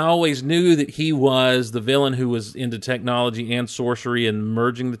 And I always knew that he was the villain who was into technology and sorcery and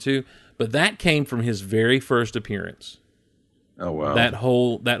merging the two. But that came from his very first appearance. Oh, wow. That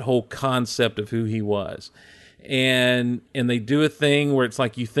whole concept of who he was. And they do a thing where it's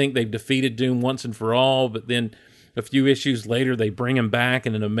like you think they've defeated Doom once and for all, but then a few issues later they bring him back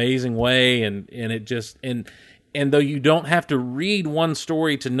in an amazing way, and it just and though you don't have to read one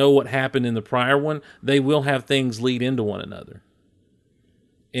story to know what happened in the prior one, they will have things lead into one another.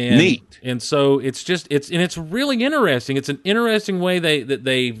 And, neat. And so it's really interesting. It's an interesting way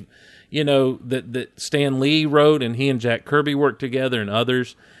that Stan Lee wrote, and he and Jack Kirby worked together, and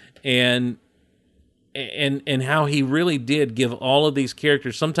others, and how he really did give all of these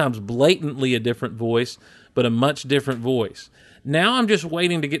characters, sometimes blatantly a different voice, but a much different voice. Now I'm just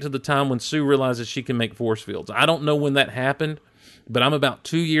waiting to get to the time when Sue realizes she can make force fields. I don't know when that happened, but I'm about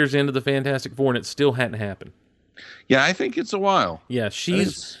 2 years into the Fantastic Four, and it still hadn't happened. Yeah, I think it's a while. Yeah,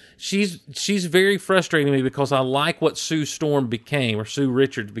 she's very frustrating me because I like what Sue Storm became, or Sue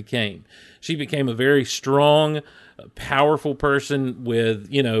Richards became. She became a very strong, powerful person with,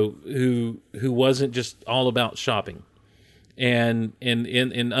 who wasn't just all about shopping. And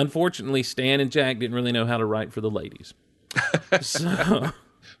unfortunately, Stan and Jack didn't really know how to write for the ladies. So,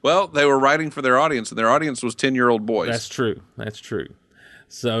 well, they were writing for their audience, and their audience was 10-year-old boys. That's true.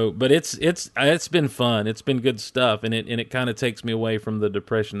 So, but it's been fun. It's been good stuff, and it kind of takes me away from the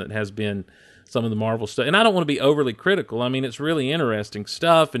depression that has been some of the Marvel stuff. And I don't want to be overly critical. I mean, it's really interesting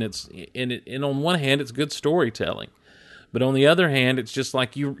stuff, and and on one hand, it's good storytelling, but on the other hand, it's just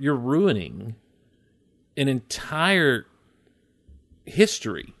like you're ruining an entire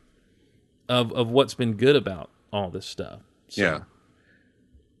history of what's been good about all this stuff. So. Yeah.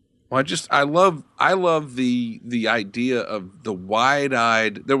 Well, I love the idea of the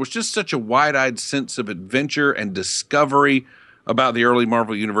wide-eyed. There was just such a wide-eyed sense of adventure and discovery about the early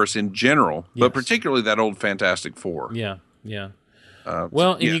Marvel universe in general, yes. but particularly that old Fantastic Four. Yeah.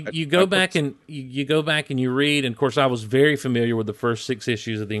 You go back and you read. And of course, I was very familiar with the first 6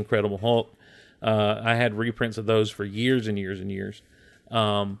 issues of the Incredible Hulk. I had reprints of those for years and years and years.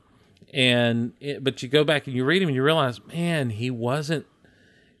 But you go back and you read him and you realize, man, he wasn't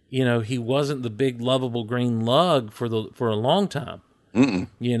the big lovable green lug for a long time.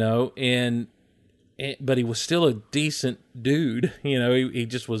 Mm-mm. But he was still a decent dude. He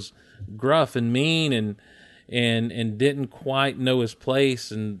just was gruff and mean and didn't quite know his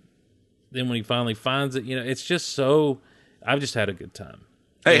place. And then when he finally finds it, it's just so. I've just had a good time.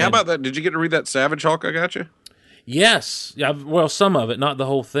 Hey, how about that? Did you get to read that Savage Hulk I got you? Yes. Well, some of it, not the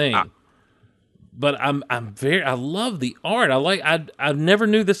whole thing. But I love the art. I never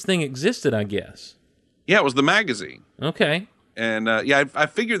knew this thing existed, I guess. Yeah, it was the magazine. Okay. And I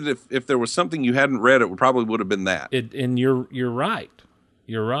figured that if there was something you hadn't read, it probably would have been that. And you're right.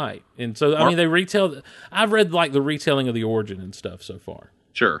 You're right. And so I mean, they retell. I've read like the retelling of the origin and stuff so far.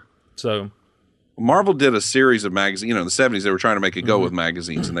 Sure. So Marvel did a series of magazines. In the 70s, they were trying to make a go with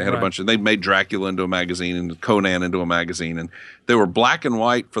magazines, and they had a bunch of. They made Dracula into a magazine and Conan into a magazine, and they were black and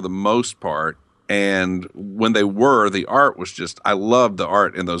white for the most part. And when they were, the art was just. I loved the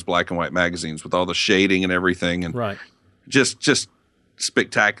art in those black and white magazines with all the shading and everything, and just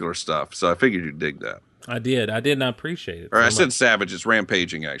spectacular stuff. So I figured you'd dig that. I did, and I appreciate it. Or I said Savage. It's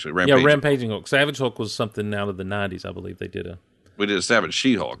Rampaging, actually. Rampaging. Yeah, Rampaging Hulk. Savage Hulk was something out of the 90s, I believe. We did a Savage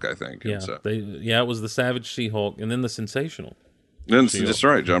She-Hulk, I think. Yeah, it was the Savage She-Hulk, and then the Sensational. That's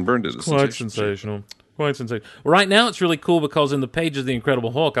right. John Byrne did the Quite sensational. Quite sensational. Right now, it's really cool because in the page of the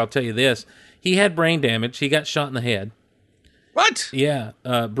Incredible Hulk, I'll tell you this: he had brain damage. He got shot in the head. What? Yeah,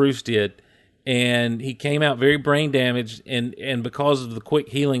 Bruce did, and he came out very brain damaged. And because of the quick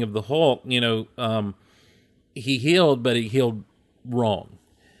healing of the Hulk, he healed, but he healed wrong.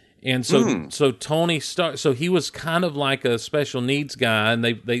 And so Tony Stark, so he was kind of like a special needs guy, and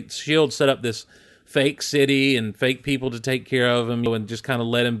they Shield set up this fake city and fake people to take care of him, and just kind of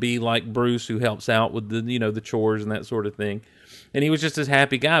let him be like Bruce, who helps out with the the chores and that sort of thing. And he was just this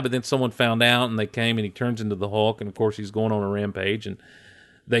happy guy, but then someone found out, and they came, and he turns into the Hulk, and of course he's going on a rampage, and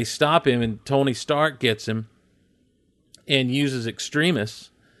they stop him, and Tony Stark gets him and uses Extremis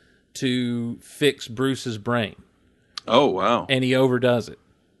to fix Bruce's brain. Oh, wow. And he overdoes it.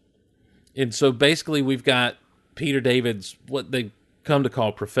 And so basically we've got Peter David's, what they come to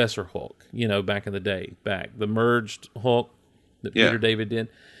call Professor Hulk, back in the day, the merged Hulk that Peter David did.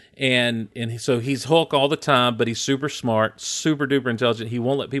 And so he's Hulk all the time, but he's super smart, super duper intelligent. He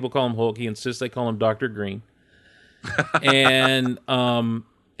won't let people call him Hulk. He insists they call him Dr. Green. And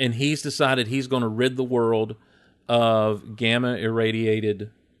he's decided he's going to rid the world of gamma irradiated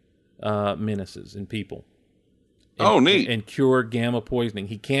menaces in people. Neat. And cure gamma poisoning.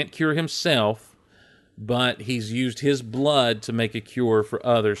 He can't cure himself, but he's used his blood to make a cure for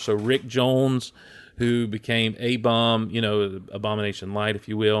others. So Rick Jones, who became A-Bomb, Abomination Light, if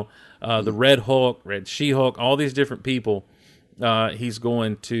you will, the Red Hulk, Red She-Hulk, all these different people, he's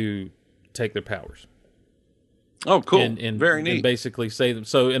going to take their powers. Oh, cool. And very neat. And basically save them.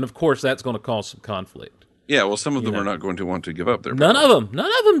 So, and of course, that's going to cause some conflict. Yeah, well, some of them are not going to want to give up their None of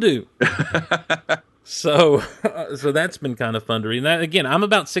them do. So that's been kind of fun to read. And that, again, I'm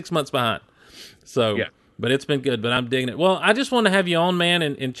about 6 months behind. So, but it's been good. But I'm digging it. Well, I just want to have you on, man,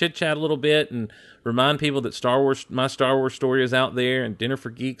 and chit chat a little bit and remind people that my Star Wars story is out there, and Dinner for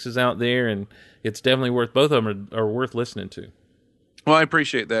Geeks is out there, and it's definitely worth. Both of them are worth listening to. Well, I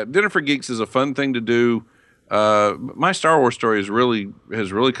appreciate that. Dinner for Geeks is a fun thing to do. My Star Wars story has really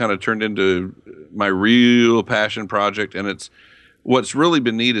kind of turned into my real passion project, and what's really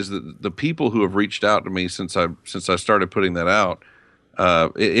been neat is that the people who have reached out to me since I started putting that out,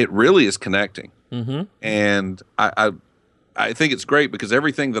 it really is connecting, and I think it's great because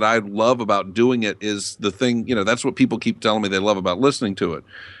everything that I love about doing it is the thing. That's what people keep telling me they love about listening to it.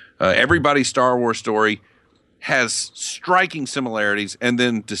 Everybody's Star Wars story has striking similarities and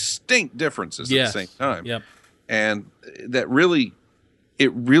then distinct differences at the same time. Yep. And that really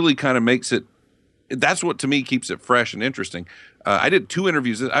kind of makes it, that's what to me keeps it fresh and interesting. I did 2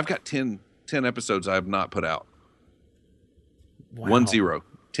 interviews. I've got 10 episodes I have not put out. Wow.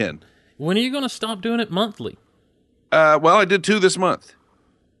 10. When are you going to stop doing it monthly? Well, I did 2 this month.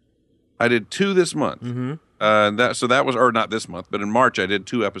 Mm-hmm. That was, or not this month, but in March I did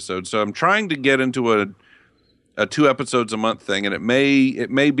 2 episodes. So I'm trying to get into a 2 episodes a month thing, and it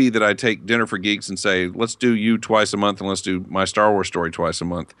may be that I take Dinner for Geeks and say, let's do you twice a month and let's do my Star Wars story twice a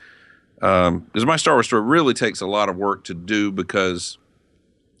month. Because my Star Wars story really takes a lot of work to do because,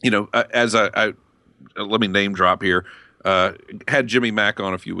 as I let me name drop here, had Jimmy Mack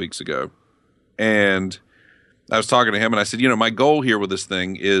on a few weeks ago, and I was talking to him and I said, my goal here with this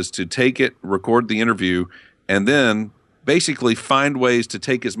thing is to take it, record the interview, and then basically find ways to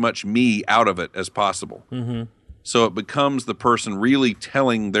take as much me out of it as possible. Mm-hmm. So it becomes the person really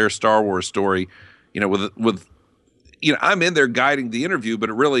telling their Star Wars story, with I'm in there guiding the interview,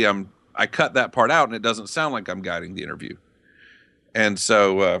 but really I cut that part out and it doesn't sound like I'm guiding the interview. And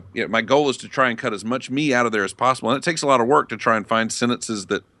so, my goal is to try and cut as much me out of there as possible. And it takes a lot of work to try and find sentences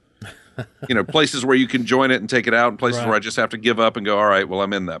that, places where you can join it and take it out, and places where I just have to give up and go, all right, well,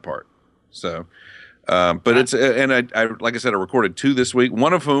 I'm in that part. So, but it's, and I like I said, I recorded 2 this week,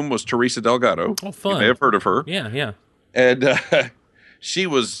 one of whom was Teresa Delgado. Oh, fun. You may have heard of her. Yeah. And she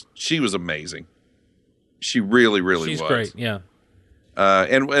was amazing. She really was. She's great, yeah.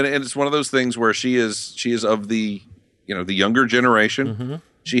 And it's one of those things where she is of the the younger generation. Mm-hmm.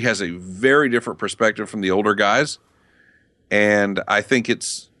 She has a very different perspective from the older guys, and I think it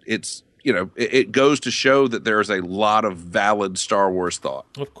goes to show that there is a lot of valid Star Wars thought.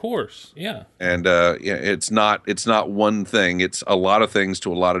 Of course, yeah. And it's not one thing; it's a lot of things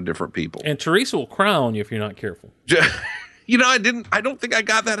to a lot of different people. And Teresa will cry on you if you're not careful. I don't think I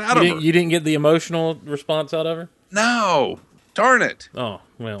got that out of her. You didn't get the emotional response out of her? No. Darn it. Oh,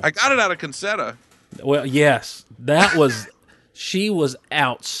 well. I got it out of Concetta. Well, yes. She was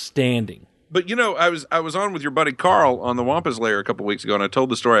outstanding. But, I was on with your buddy Carl on the Wampus Lair a couple weeks ago, and I told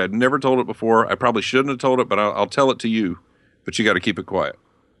the story. I'd never told it before. I probably shouldn't have told it, but I'll tell it to you. But you got to keep it quiet.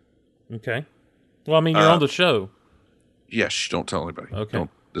 Okay. Well, I mean, you're on the show. Yes, don't tell anybody. Okay.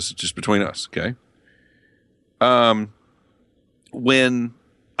 This is just between us, okay? When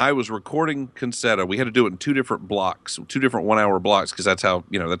I was recording Concetta, we had to do it in 2 different blocks, 2 different 1-hour blocks, because that's how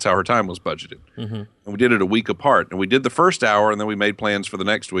her time was budgeted. Mm-hmm. And we did it a week apart. And we did the first hour, and then we made plans for the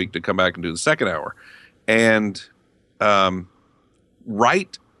next week to come back and do the second hour. And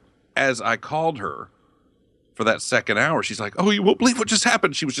right as I called her for that second hour, she's like, "Oh, you won't believe what just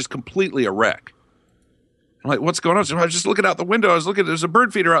happened." She was just completely a wreck. I'm like, "What's going on?" So I was just looking out the window. I was looking. There's a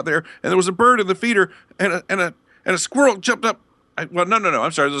bird feeder out there, and there was a bird in the feeder, and a squirrel jumped up. No.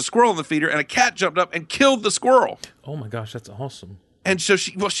 I'm sorry. There's a squirrel in the feeder, and a cat jumped up and killed the squirrel. Oh my gosh, that's awesome. And so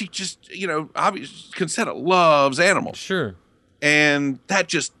she just, obviously, Concetta loves animals. Sure. And that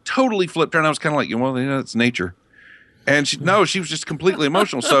just totally flipped her, and I was kind of like, it's nature. And she was just completely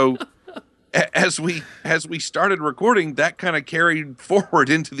emotional. So as we started recording, that kind of carried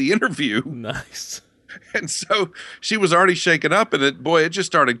forward into the interview. Nice. And so she was already shaken up, and it just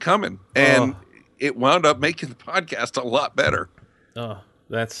started coming. And it wound up making the podcast a lot better. Oh,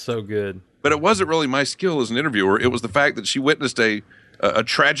 that's so good. But it wasn't really my skill as an interviewer. It was the fact that she witnessed a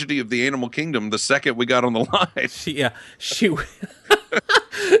tragedy of the animal kingdom the second we got on the line.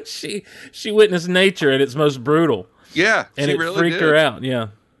 She witnessed nature at its most brutal. Yeah, and it really freaked did. her out. Yeah.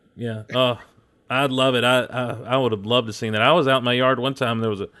 Oh, I'd love it. I would have loved to seen that. I was out in my yard one time.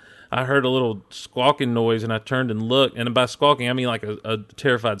 I heard a little squawking noise, and I turned and looked. And by squawking, I mean like a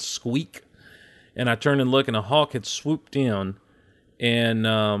terrified squeak. And I turned and looked, and a hawk had swooped in and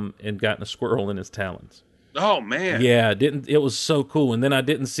gotten a squirrel in his talons. Oh man! Yeah, it was so cool. And then I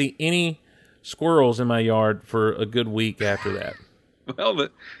didn't see any squirrels in my yard for a good week after that. Well,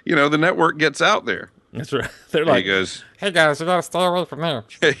 the network gets out there. That's right. They're like, "Hey guys, you gotta stay away from there."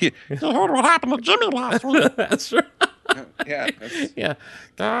 You heard what happened to Jimmy last week? That's right. Yeah.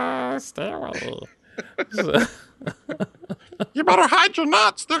 Guys, stay away. You better hide your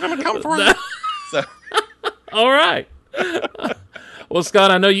nuts. They're gonna come for you. So. All right. Well,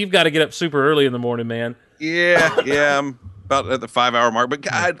 Scott, I know you've got to get up super early in the morning, man. Yeah, I'm about at the 5-hour mark. But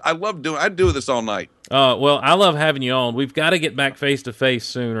I love doing. I'd do this all night. Well, I love having you on. We've got to get back face to face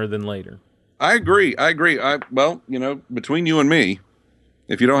sooner than later. I agree. Between you and me,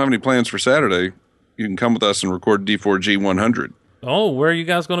 if you don't have any plans for Saturday, you can come with us and record D4G 100. Oh, where are you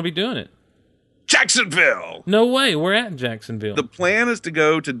guys going to be doing it? Jacksonville. No way. We're at Jacksonville. The plan is to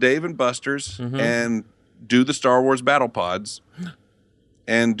go to Dave and Buster's and do the Star Wars battle pods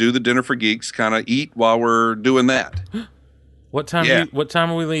and do the dinner for geeks, kind of eat while we're doing that. What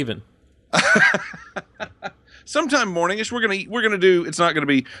time are we leaving? Sometime morningish. We're gonna do. It's not gonna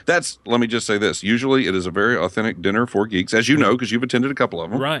be. Let me just say this. Usually, it is a very authentic dinner for geeks, as you know, because you've attended a couple of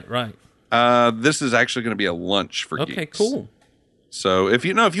them. Right. This is actually going to be a lunch for geeks. Okay, cool. So if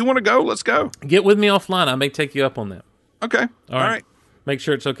you want to go, let's go. Get with me offline. I may take you up on that. Okay. All right. Make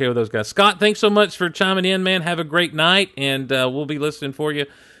sure it's okay with those guys. Scott, thanks so much for chiming in, man. Have a great night, and we'll be listening for you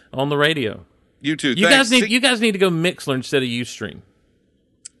on the radio. You too. You guys need to go Mixler instead of Ustream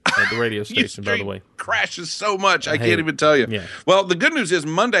at the radio station. By the way, crashes so much I can't even tell you. Yeah. Well, the good news is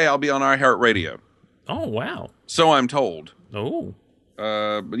Monday I'll be on iHeartRadio. Oh wow. So I'm told. Oh.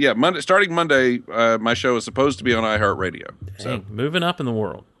 But yeah, starting Monday, my show is supposed to be on iHeartRadio. So moving up in the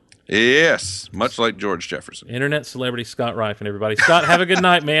world. Yes, much like George Jefferson. Internet celebrity Scott Rifen, everybody. Scott, have a good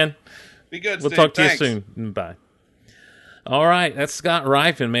night, man. Be good, We'll Steve. talk to Thanks. you soon. Bye. All right, that's Scott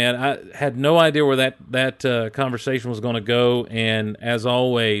Rifen, man. I had no idea where that conversation was going to go, and as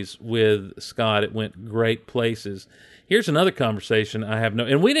always with Scott, it went great places. Here's another conversation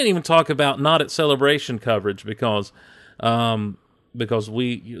and we didn't even talk about not at Celebration coverage because we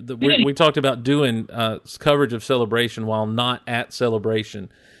talked about doing coverage of Celebration while not at Celebration,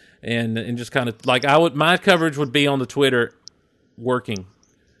 and just kind of like my coverage would be on the Twitter working,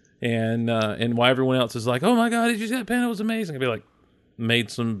 and while everyone else is like, "Oh my God, did you see that panel? It was amazing." I'd be like,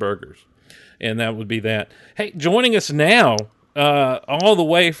 "Made some burgers," and that would be that. Hey, joining us now, all the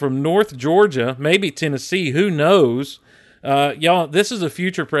way from North Georgia, maybe Tennessee, who knows? Y'all, this is a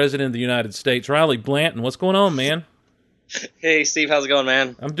future president of the United States, Riley Blanton. What's going on, man? Hey, Steve, how's it going,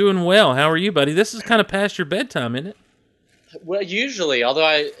 man? I'm doing well. How are you, buddy? This is kind of past your bedtime, isn't it? Well, usually on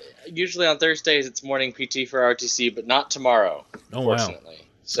Thursdays it's morning PT for RTC, but not tomorrow, unfortunately. Wow.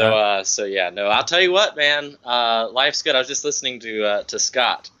 So I'll tell you what, man, life's good. I was just listening to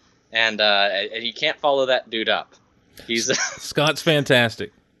Scott, and you can't follow that dude up. Scott's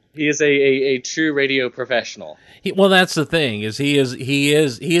fantastic. He is a true radio professional. Well, that's the thing, is he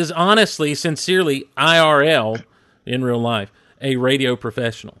is honestly, sincerely, IRL, in real life, a radio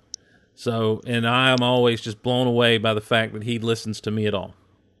professional. So, and I am always just blown away by the fact that he listens to me at all.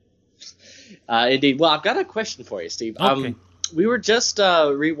 Indeed. Well, I've got a question for you, Steve. Okay. We were just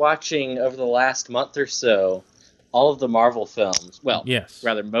rewatching over the last month or so all of the Marvel films. Well, Yes.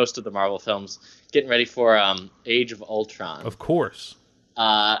 rather most of the Marvel films, getting ready for Age of Ultron. Of course.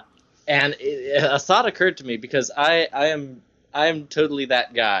 And a thought occurred to me because I am totally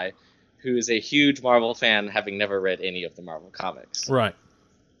that guy who is a huge Marvel fan, having never read any of the Marvel comics. Right.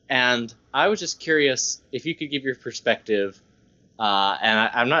 And I was just curious if you could give your perspective. And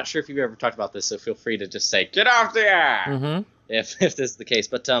I'm not sure if you've ever talked about this, so feel free to just say "get off the air" Mm-hmm. if this is the case.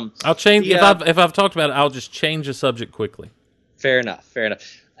 But I'll change if I've talked about it. I'll just change the subject quickly. Fair enough.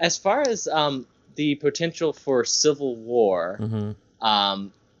 As far as the potential for civil war,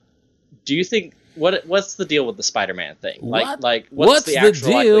 do you think what's the deal with the Spider-Man thing? Like what's the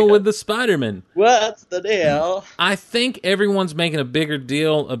deal with the Spider-Man? What's the deal? I think everyone's making a bigger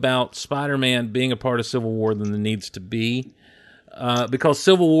deal about Spider-Man being a part of Civil War than there needs to be, because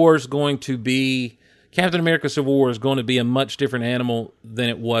Civil War is going to be Captain America: Civil War is going to be a much different animal than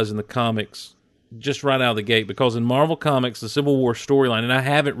it was in the comics, just right out of the gate. Because in Marvel Comics, the Civil War storyline, and I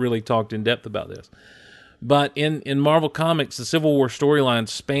haven't really talked in depth about this, but in Marvel Comics, the Civil War storyline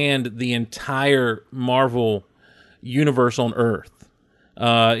spanned the entire Marvel universe on Earth.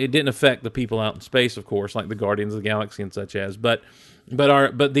 It didn't affect the people out in space, of course, like the Guardians of the Galaxy and such as, but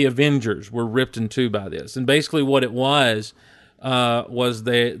the Avengers were ripped in two by this. And basically what it was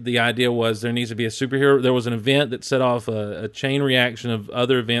the idea was there needs to be a superhero. There was an event that set off a chain reaction of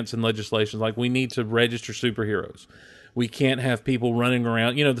other events and legislation, like we need to register superheroes. We can't have people running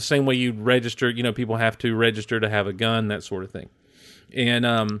around, the same way you'd register, people have to register to have a gun, that sort of thing.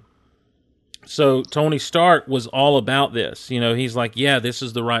 And so Tony Stark was all about this. He's like, yeah, this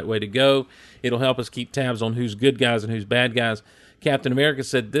is the right way to go. It'll help us keep tabs on who's good guys and who's bad guys. Captain America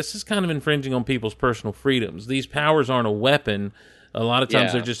said, this is kind of infringing on people's personal freedoms. These powers aren't a weapon. A lot of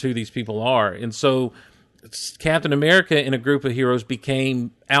times they're just who these people are. And so Captain America and a group of heroes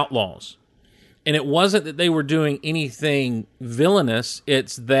became outlaws. And it wasn't that they were doing anything villainous.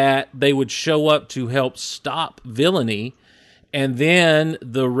 It's that they would show up to help stop villainy. And then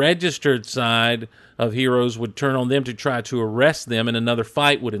the registered side of heroes would turn on them to try to arrest them, and another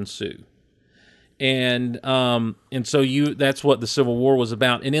fight would ensue. And so that's what the Civil War was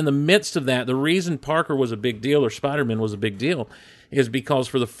about. And in the midst of that, the reason Parker was a big deal, or Spider-Man was a big deal, is because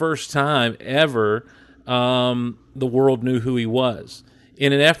for the first time ever, the world knew who he was.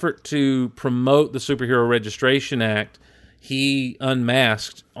 In an effort to promote the Superhero Registration Act, he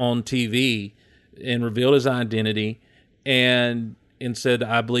unmasked on TV and revealed his identity and said,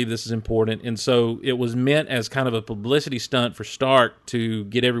 I believe this is important. And so it was meant as kind of a publicity stunt for Stark to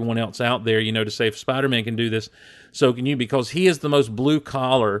get everyone else out there, to say, if Spider-Man can do this, so can you, because he is the most blue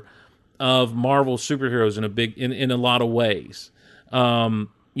collar of Marvel superheroes in a lot of ways.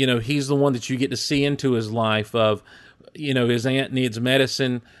 He's the one that you get to see into his life of, his aunt needs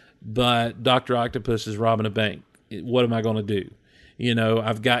medicine, but Dr. Octopus is robbing a bank. What am I going to do?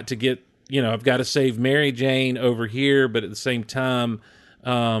 I've got to save Mary Jane over here, but at the same time,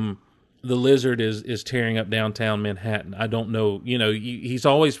 the Lizard is tearing up downtown Manhattan. I don't know. He's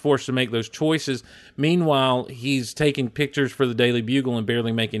always forced to make those choices. Meanwhile, he's taking pictures for the Daily Bugle and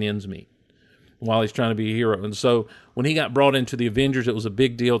barely making ends meet while he's trying to be a hero. And so when he got brought into the Avengers, it was a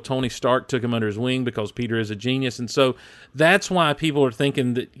big deal. Tony Stark took him under his wing because Peter is a genius. And so that's why people are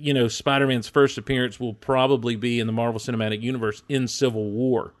thinking that, Spider-Man's first appearance will probably be in the Marvel Cinematic Universe in Civil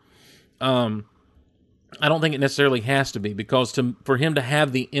War. I don't think it necessarily has to be, because for him to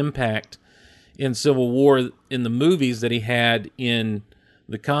have the impact in Civil War in the movies that he had in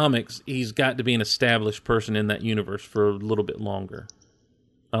the comics, he's got to be an established person in that universe for a little bit longer.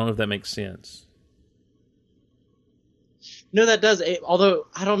 I don't know if that makes sense. No, that does. Although,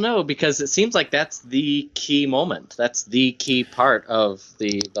 I don't know, because it seems like that's the key moment. That's the key part of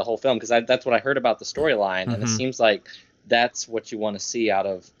the whole film, because that's what I heard about the storyline, and it seems like that's what you want to see out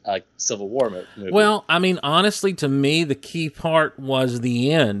of a Civil War movie. Well, I mean, honestly, to me, the key part was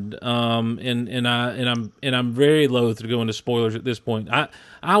the end. And I'm very loath to go into spoilers at this point. I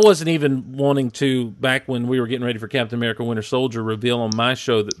wasn't even wanting to, back when we were getting ready for Captain America: Winter Soldier, reveal on my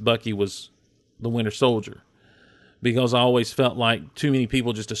show that Bucky was the Winter Soldier, because I always felt like too many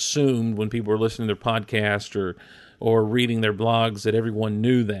people just assumed when people were listening to their podcast or reading their blogs that everyone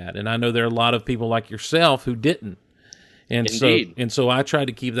knew that. And I know there are a lot of people like yourself who didn't. And Indeed. so I tried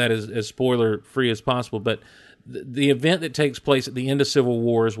to keep that as spoiler free as possible. But the event that takes place at the end of Civil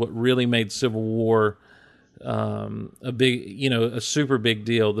War is what really made Civil War a super big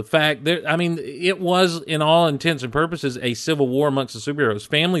deal. The fact that, it was, in all intents and purposes, a civil war amongst the superheroes.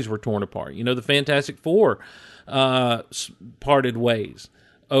 Families were torn apart. The Fantastic Four parted ways.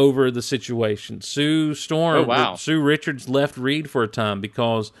 over the situation. Sue Storm, Oh, wow. Sue Richards left Reed for a time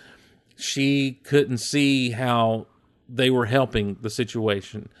because she couldn't see how they were helping the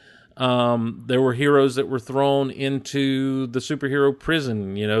situation. There were heroes that were thrown into the superhero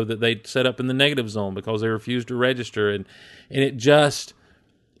prison, that they'd set up in the negative zone because they refused to register, and it just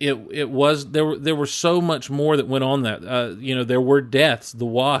it was there were so much more that went on that there were deaths. The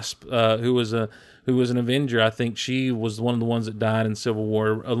Wasp, who was an Avenger, I think she was one of the ones that died in Civil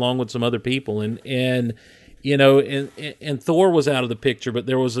War along with some other people, and Thor was out of the picture, but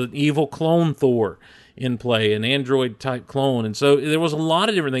there was an evil clone Thor in play, an android type clone, and so there was a lot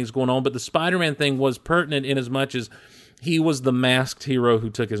of different things going on. But the Spider-Man thing was pertinent in as much as he was the masked hero who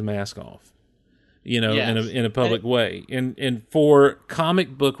took his mask off, Yes. in a public way. And for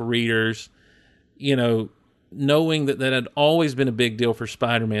comic book readers, knowing that had always been a big deal for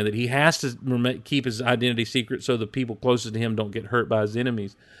Spider-Man, that he has to keep his identity secret so the people closest to him don't get hurt by his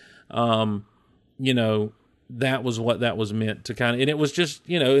enemies. That was what that was meant to kind of, and it was just,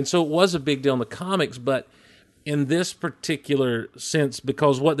 and so it was a big deal in the comics, but in this particular sense,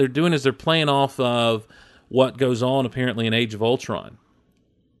 because what they're doing is they're playing off of what goes on apparently in Age of Ultron.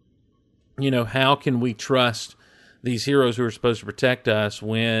 How can we trust these heroes who are supposed to protect us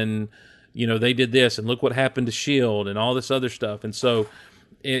when, they did this and look what happened to S.H.I.E.L.D. and all this other stuff. And so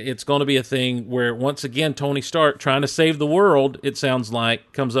it's going to be a thing where, once again, Tony Stark, trying to save the world, it sounds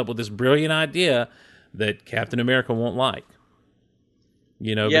like, comes up with this brilliant idea that Captain America won't like.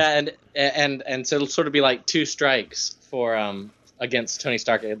 Yeah, and so it'll sort of be like two strikes for against Tony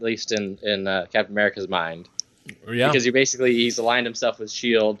Stark, at least in Captain America's mind. Yeah. Because he's aligned himself with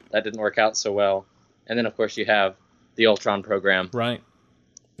S.H.I.E.L.D. That didn't work out so well. And then, of course, you have the Ultron program. Right.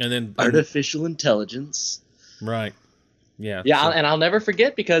 And then artificial intelligence. Right. Yeah. Yeah, and I'll never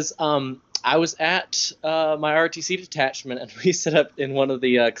forget because I was at my ROTC detachment, and we set up in one of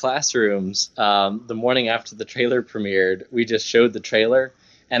the classrooms the morning after the trailer premiered. We just showed the trailer,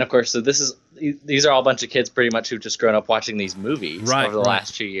 and of course, so these are all a bunch of kids pretty much who've just grown up watching these movies over the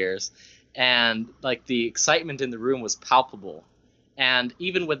last 2 years, and like the excitement in the room was palpable. And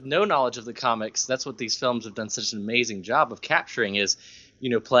even with no knowledge of the comics, that's what these films have done such an amazing job of capturing is,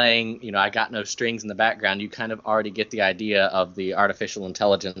 playing, I got no strings in the background. You kind of already get the idea of the artificial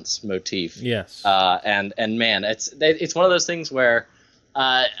intelligence motif. Yes. And man, it's one of those things where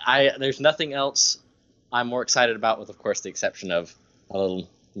there's nothing else I'm more excited about, with, of course, the exception of a little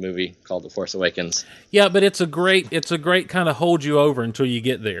movie called The Force Awakens. Yeah, but it's a great kind of hold you over until you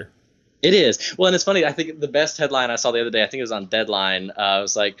get there. It is. Well, and it's funny. I think the best headline I saw the other day, I think it was on Deadline. It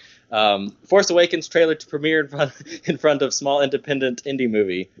was like, Force Awakens trailer to premiere in front of small independent indie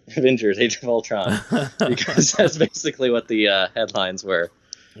movie, Avengers: Age of Ultron, because that's basically what the headlines were.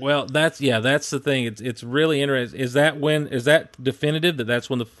 Well, that's the thing. It's really interesting. Is that definitive that that's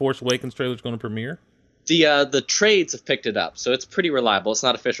when the Force Awakens trailer is going to premiere? The trades have picked it up, so it's pretty reliable. It's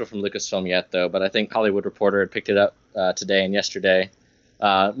not official from Lucasfilm yet, though, but I think Hollywood Reporter had picked it up today and yesterday.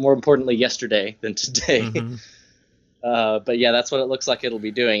 More importantly, yesterday than today. Mm-hmm. But yeah, that's what it looks like it'll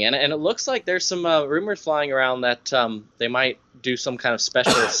be doing. And it looks like there's some rumors flying around that they might do some kind of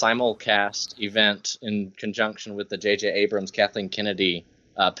special simulcast event in conjunction with the J.J. Abrams, Kathleen Kennedy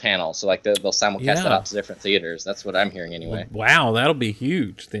panel. So like they'll simulcast that out to different theaters. That's what I'm hearing anyway. Wow, that'll be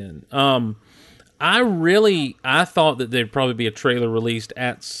huge then. I thought that there'd probably be a trailer released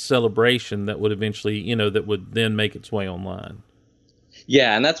at Celebration that would eventually, that would then make its way online.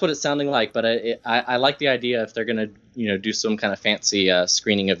 Yeah, and that's what it's sounding like. But I like the idea if they're going to, do some kind of fancy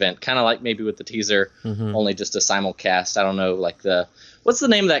screening event, kind of like maybe with the teaser, only just a simulcast. I don't know, like what's the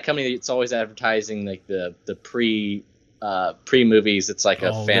name of that company that's always advertising like the pre movies? It's like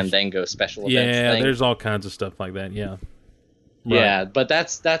a Fandango special event thing. Yeah, there's all kinds of stuff like that. Yeah. Right. Yeah, but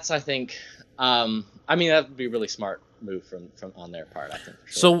that's I think. I mean, that would be a really smart move from on their part, I think.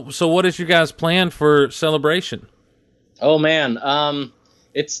 For sure. So what is your guys' plan for Celebration? Oh man,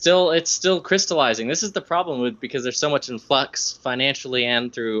 it's still crystallizing. This is the problem because there's so much in flux financially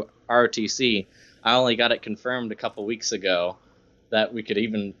and through ROTC. I only got it confirmed a couple weeks ago that we could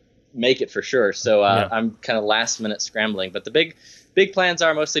even make it for sure. So I'm kind of last minute scrambling. But the big plans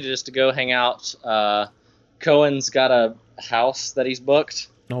are mostly just to go hang out. Cohen's got a house that he's booked.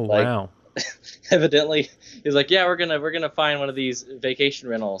 Oh wow! Evidently, he's like, yeah, we're gonna find one of these vacation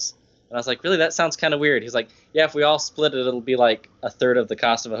rentals. And I was like, really? That sounds kind of weird. He's like, yeah, if we all split it, it'll be like a third of the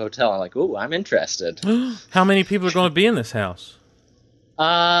cost of a hotel. I'm like, ooh, I'm interested. How many people are going to be in this house?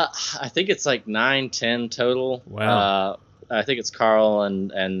 I think it's like 9-10 total. Wow. I think it's Carl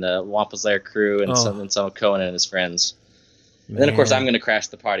and Wampa's Lair crew and some of Cohen and his friends. And then, of course, Man. I'm going to crash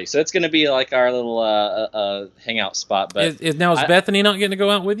the party. So it's going to be like our little hangout spot. But Is Bethany not getting to go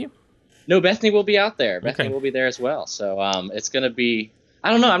out with you? no, Bethany will be out there. Bethany Okay. will be there as well. So it's going to be. I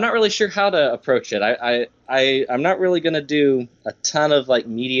don't know. I'm not really sure how to approach it. I'm not really going to do a ton of like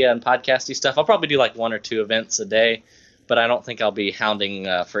media and podcasty stuff. I'll probably do like 1 or 2 events a day, but I don't think I'll be hounding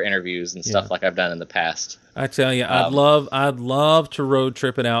for interviews and stuff like I've done in the past. I tell you, I'd love to road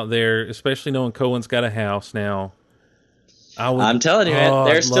trip it out there, especially knowing Cohen's got a house now. I'm telling you, man,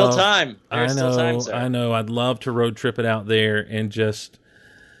 there's still time. There's still time, sir. I know. I'd love to road trip it out there and just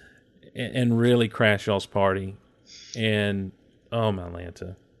and really crash y'all's party. And oh my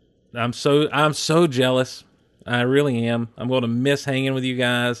Lanta, I'm so jealous. I really am. I'm going to miss hanging with you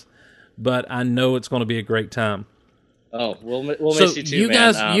guys, but I know it's going to be a great time. Oh, we'll miss you too,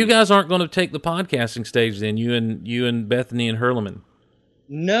 man. You guys aren't going to take the podcasting stage then. You and Bethany and Herleman.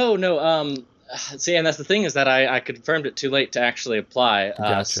 No. See, and that's the thing is that I confirmed it too late to actually apply.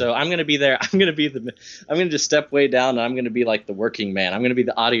 Gotcha. So I'm going to be there. I'm going to just step way down, and I'm going to be like the working man. I'm going to be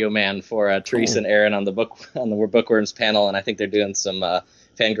the audio man for Teresa and Aaron on the Bookworms panel, and I think they're doing some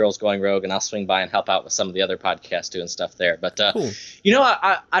Fangirls Going Rogue, and I'll swing by and help out with some of the other podcasts doing stuff there. But cool.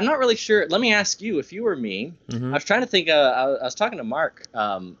 I'm not really sure. Let me ask you, if you were me, I was trying to think. I was talking to Mark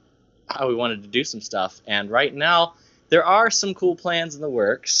how we wanted to do some stuff, and right now there are some cool plans in the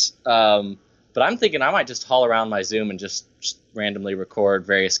works. But I'm thinking I might just haul around my Zoom and just randomly record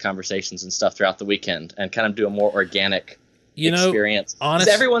various conversations and stuff throughout the weekend and kind of do a more organic experience.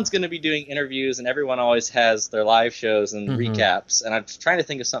 Honestly, everyone's going to be doing interviews, and everyone always has their live shows and recaps, and I'm just trying to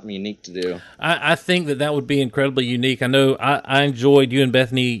think of something unique to do. I think that would be incredibly unique. I know I enjoyed you and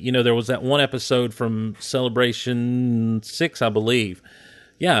Bethany. There was that one episode from Celebration 6, I believe.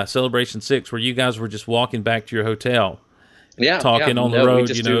 Yeah, Celebration 6, where you guys were just walking back to your hotel. Talking on the road, we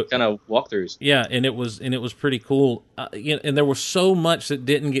just do kind of walkthroughs. Yeah, and it was pretty cool. And there was so much that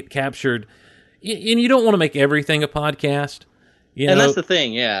didn't get captured. And you don't want to make everything a podcast, and that's the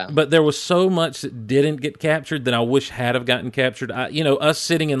thing, yeah. But there was so much that didn't get captured that I wish had have gotten captured. Us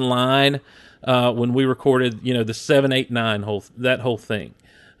sitting in line when we recorded, the 7, 8, 9 whole thing.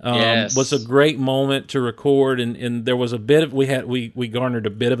 Was a great moment to record, and there was a bit of we garnered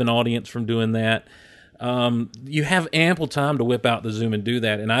a bit of an audience from doing that. You have ample time to whip out the Zoom and do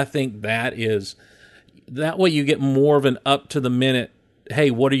that, and I think that way you get more of an up to the minute.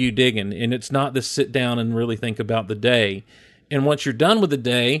 Hey, what are you digging? And it's not this sit down and really think about the day. And once you're done with the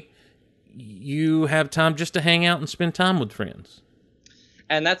day, you have time just to hang out and spend time with friends.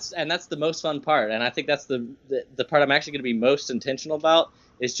 And that's the most fun part. And I think that's the part I'm actually going to be most intentional about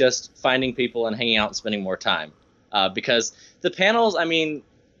is just finding people and hanging out and spending more time. Because the panels, I mean,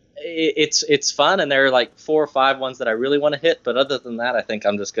 it's fun, and there are like 4 or 5 ones that I really want to hit. But other than that, I think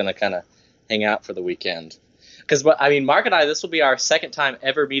I'm just going to kind of hang out for the weekend. Because, Mark and I, this will be our second time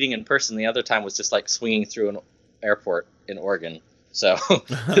ever meeting in person. The other time was just like swinging through an airport in Oregon. So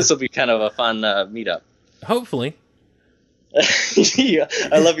this will be kind of a fun meetup. Hopefully. Yeah,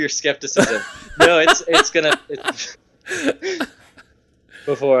 I love your skepticism. No, it's gonna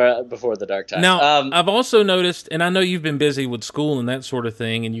before the dark time. Now, I've also noticed, and I know you've been busy with school and that sort of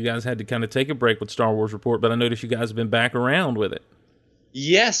thing, and you guys had to kind of take a break with Star Wars Report, but I noticed you guys have been back around with it.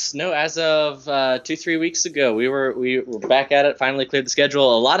 Yes, no, as of 2-3 weeks ago, we were back at it, finally cleared the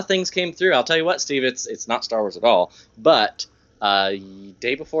schedule. A lot of things came through. I'll tell you what, Steve, it's not Star Wars at all. But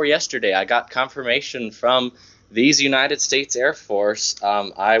day before yesterday, I got confirmation from the United States Air Force.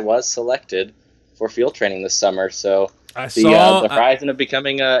 I was selected for field training this summer, so the horizon of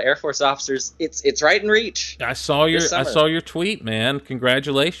becoming Air Force officers, it's right in reach. I saw your tweet, man.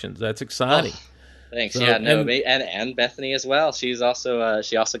 Congratulations, that's exciting. Oh. Thanks. So, and Bethany as well. She's also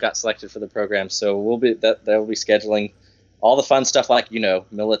she also got selected for the program. So they'll be scheduling all the fun stuff like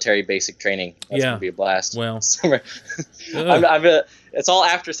military basic training. That's gonna be a blast. Well, it's all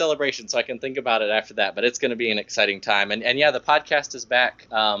after celebration, so I can think about it after that. But it's going to be an exciting time. And yeah, the podcast is back.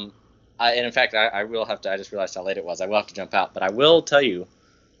 And in fact, I will have to. I just realized how late it was. I will have to jump out, but I will tell you,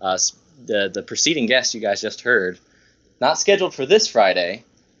 the preceding guest you guys just heard, not scheduled for this Friday.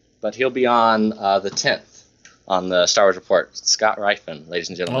 But he'll be on the 10th on the Star Wars Report. Scott Reifman, ladies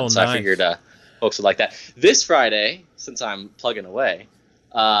and gentlemen. So nice. I figured folks would like that. This Friday, since I'm plugging away,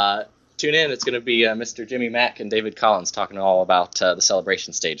 tune in. It's going to be Mr. Jimmy Mack and David Collins talking all about the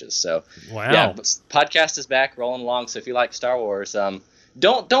celebration stages. So, yeah, podcast is back, rolling along. So if you like Star Wars,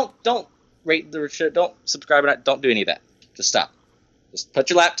 don't rate the show, don't subscribe, don't do any of that. Just stop. Just put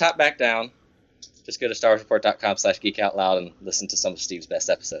your laptop back down. Just go to StarWarsReport.com/geekoutloud and listen to some of Steve's best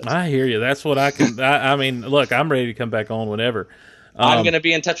episodes. I hear you. That's what I can. I mean, look, I'm ready to come back on whenever. I'm going to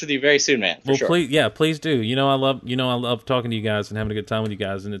be in touch with you very soon, man. For sure. Please do. I love talking to you guys and having a good time with you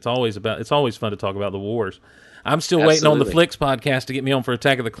guys, and it's always fun to talk about the wars. I'm still waiting on the Flicks podcast to get me on for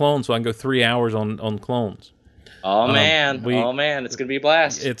Attack of the Clones, so I can go 3 hours on clones. Oh man, it's gonna be a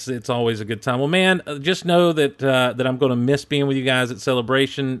blast. It's always a good time. Well, man, just know that I'm going to miss being with you guys at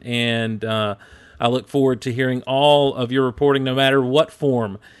Celebration, and I look forward to hearing all of your reporting, no matter what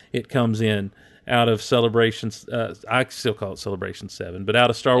form it comes in, out of Celebrations. I still call it Celebration 7, but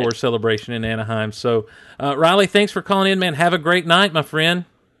out of Star Wars Celebration in Anaheim. So, Riley, thanks for calling in, man. Have a great night, my friend.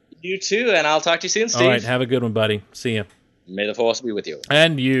 You too, and I'll talk to you soon, Steve. All right, have a good one, buddy. See ya. May the Force be with you.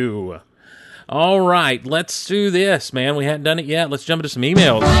 And you. All right, let's do this, man. We hadn't done it yet. Let's jump into some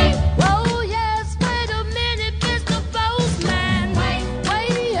emails. Whoa, yes, wait a minute, Mr. Postman. Wait,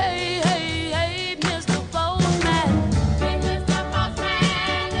 hey, Mr. Postman. Mr.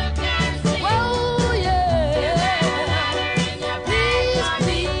 Postman, you can see. Whoa, yeah.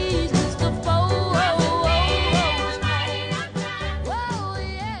 Please, Mr. Postman. Whoa,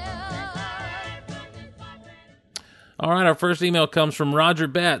 yeah. All right, our first email comes from Roger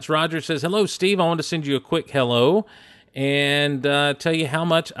Betts. Roger says, hello, Steve. I want to send you a quick hello and tell you how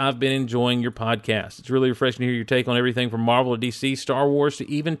much I've been enjoying your podcast. It's really refreshing to hear your take on everything from Marvel to DC, Star Wars, to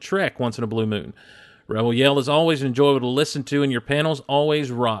even Trek once in a blue moon. Rebel Yell is always enjoyable to listen to, and your panels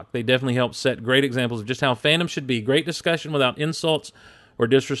always rock. They definitely help set great examples of just how fandom should be. Great discussion without insults or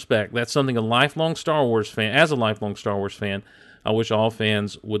disrespect. That's something as a lifelong Star Wars fan, I wish all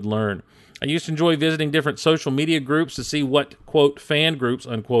fans would learn. I used to enjoy visiting different social media groups to see what, quote, fan groups,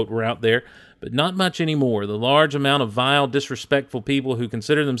 unquote, were out there, but not much anymore. The large amount of vile, disrespectful people who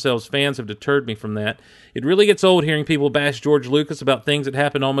consider themselves fans have deterred me from that. It really gets old hearing people bash George Lucas about things that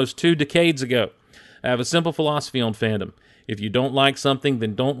happened almost 2 decades ago. I have a simple philosophy on fandom. If you don't like something,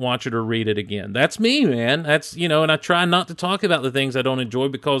 then don't watch it or read it again. That's me, man. That's, and I try not to talk about the things I don't enjoy,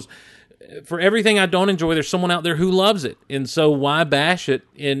 because for everything I don't enjoy, there's someone out there who loves it. And so why bash it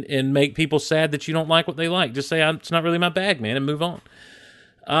and make people sad that you don't like what they like? Just say, it's not really my bag, man, and move on.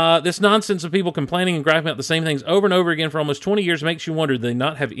 This nonsense of people complaining and griping about the same things over and over again for almost 20 years makes you wonder, do they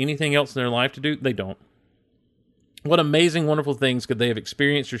not have anything else in their life to do? They don't. What amazing, wonderful things could they have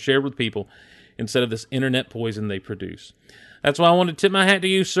experienced or shared with people instead of this internet poison they produce? That's why I wanted to tip my hat to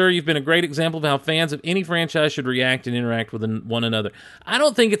you, sir. You've been a great example of how fans of any franchise should react and interact with one another. I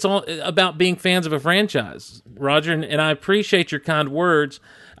don't think it's all about being fans of a franchise, Roger, and I appreciate your kind words.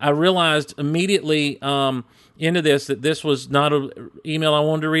 I realized immediately into this that this was not an email I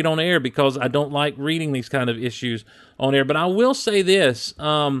wanted to read on air, because I don't like reading these kind of issues on air. But I will say this,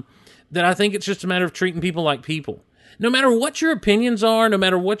 that I think it's just a matter of treating people like people. No matter what your opinions are, no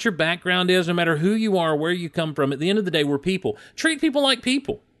matter what your background is, no matter who you are, where you come from, at the end of the day, we're people. Treat people like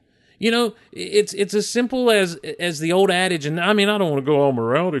people. It's as simple as the old adage, and I mean, I don't want to go all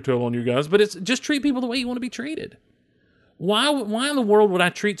morality tale on you guys, but it's just treat people the way you want to be treated. Why in the world would I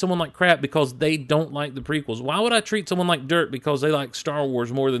treat someone like crap because they don't like the prequels? Why would I treat someone like dirt because they like Star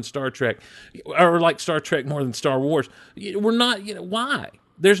Wars more than Star Trek, or like Star Trek more than Star Wars? We're not, why?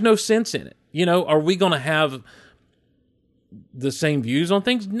 There's no sense in it. Are we going to have the same views on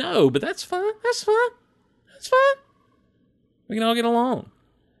things? No, but that's fine. That's fine. We can all get along.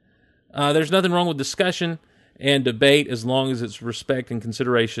 There's nothing wrong with discussion and debate as long as it's respect and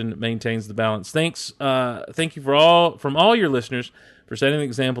consideration maintains the balance. Thank you from all your listeners for setting an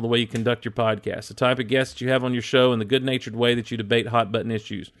example of the way you conduct your podcast, the type of guests you have on your show, and the good-natured way that you debate hot button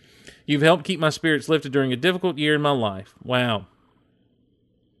issues. You've helped keep my spirits lifted during a difficult year in my life. Wow.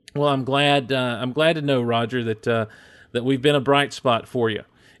 Well, I'm glad to know, Roger, that we've been a bright spot for you.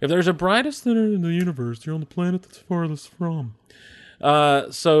 If there's a brightest center in the universe, you're on the planet that's farthest from.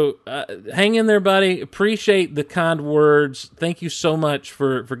 So hang in there, buddy. Appreciate the kind words. Thank you so much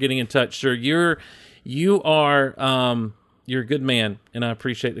for getting in touch, sir. You're a good man, and I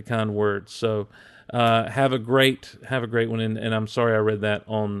appreciate the kind words. So have a great one. And I'm sorry I read that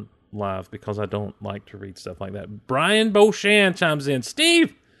on live because I don't like to read stuff like that. Brian Beauchamp chimes in.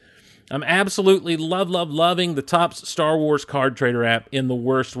 Steve, I'm absolutely loving the Topps Star Wars card trader app in the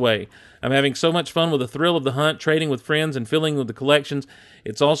worst way. I'm having so much fun with the thrill of the hunt, trading with friends, and filling with the collections.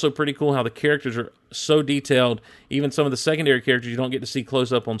 It's also pretty cool how the characters are so detailed. Even some of the secondary characters you don't get to see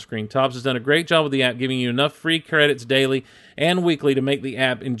close up on screen. Topps has done a great job with the app, giving you enough free credits daily and weekly to make the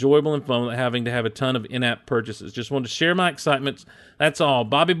app enjoyable and fun without having to have a ton of in-app purchases. Just wanted to share my excitement. That's all.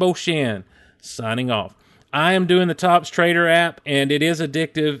 Bobby Beauchamp signing off. I am doing the Topps Trader app, and it is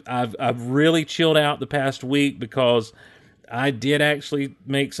addictive. I've really chilled out the past week because I did actually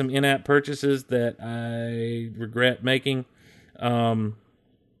make some in-app purchases that I regret making.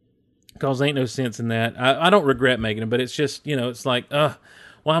 because ain't no sense in that. I don't regret making them, but it's just, it's like, why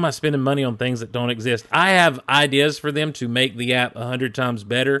am I spending money on things that don't exist? I have ideas for them to make the app 100 times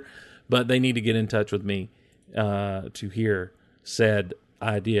better, but they need to get in touch with me to hear said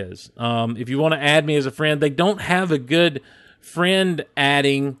ideas. If you want to add me as a friend, they don't have a good friend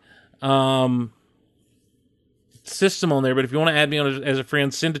adding system on there, but if you want to add me on as a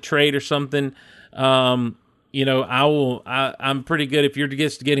friend, send a trade or something. I'm pretty good. If you're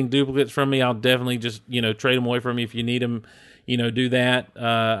just getting duplicates from me, I'll definitely just, trade them away from you if you need them, do that.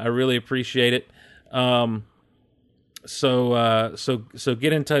 I really appreciate it. So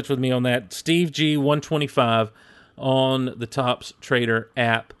get in touch with me on that. Steve G 125 on the Topps Trader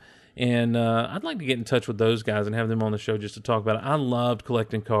app. And I'd like to get in touch with those guys and have them on the show just to talk about it. I loved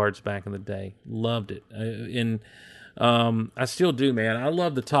collecting cards back in the day. Loved it. I still do, man. I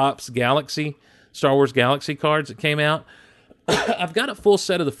love the Topps Galaxy, Star Wars Galaxy cards that came out. I've got a full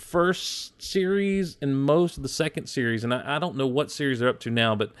set of the first series and most of the second series, and I don't know what series they're up to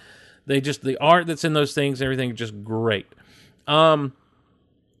now, but the art that's in those things and everything is just great.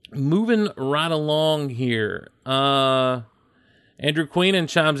 Moving right along here. Andrew Queenan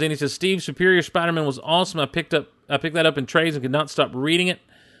chimes in. He says, Steve, Superior Spider-Man was awesome. I picked that up in trades and could not stop reading it.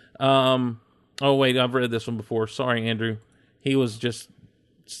 Oh, wait, I've read this one before. Sorry, Andrew. He was just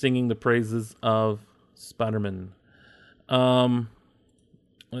singing the praises of Spider-Man.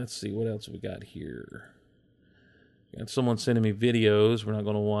 Let's see, what else we got here? Got someone sending me videos we're not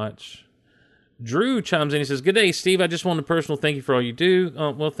going to watch. Drew chimes in. He says, good day, Steve. I just want a personal thank you for all you do.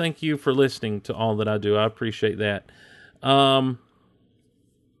 Well, thank you for listening to all that I do. I appreciate that.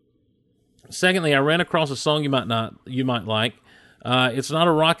 Secondly, I ran across a song you might like. It's not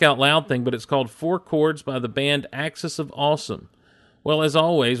a rock out loud thing, but it's called Four Chords by the band Axis of Awesome. Well, as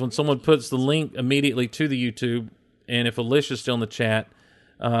always, when someone puts the link immediately to the YouTube, and if Alicia's still in the chat,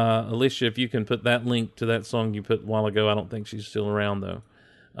 Alicia, if you can put that link to that song you put a while ago, I don't think she's still around though.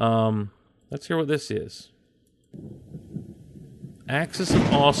 Let's hear what this is. Axis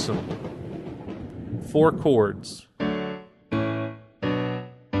of Awesome. Four Chords.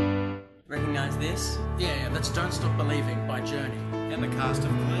 Recognize this? Yeah, that's Don't Stop Believing by Journey. And the cast of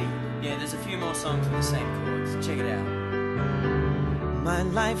Glee? Yeah, there's a few more songs with the same chords. Check it out. My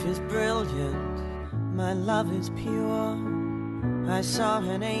life is brilliant, my love is pure. I saw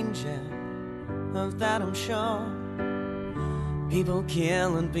an angel, of that I'm sure. People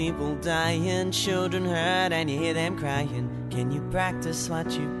kill and people dying, children hurt and you hear them crying. Can you practice what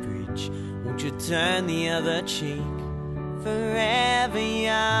you preach? Won't you turn the other cheek? Forever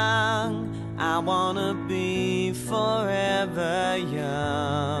young, I wanna be forever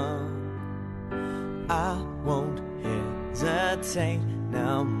young. I won't hesitate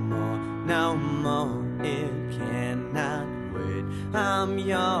no more, no more. It cannot wait. I'm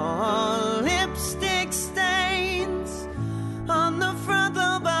your lipstick stains on the front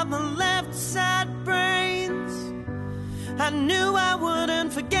lobe of my left side brains. I knew I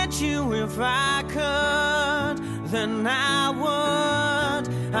wouldn't forget you if I could. Then I would.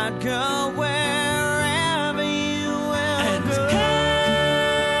 I'd go wherever you will and go.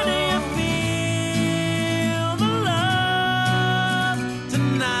 Can you feel the love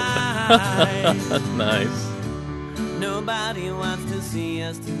tonight? Nice. Nobody wants to see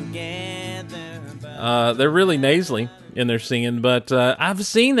us together. They're really nasally in their singing, but I've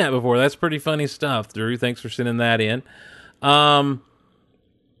seen that before. That's pretty funny stuff. Drew, thanks for sending that in.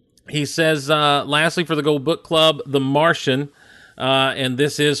 He says, lastly, for the Gold Book Club, The Martian, and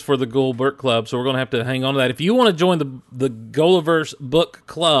this is for the Gold Book Club, so we're going to have to hang on to that. If you want to join the Goliverse Book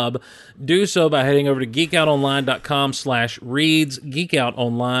Club, do so by heading over to geekoutonline.com/reads,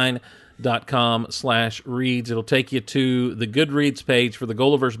 geekoutonline.com/reads. It'll take you to the Goodreads page for the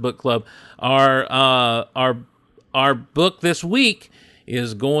Goliverse Book Club. Our book this week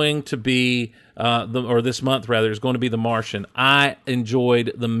is going to be this month rather, is going to be The Martian. I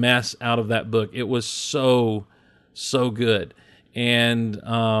enjoyed the mess out of that book. It was so good, and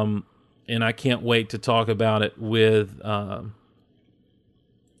I can't wait to talk about it with Rod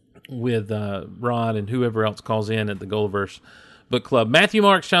and whoever else calls in at the Goliverse Book Club. Matthew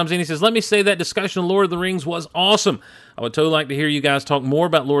Marks chimes in. He says, let me say that discussion of Lord of the Rings was awesome. I would totally like to hear you guys talk more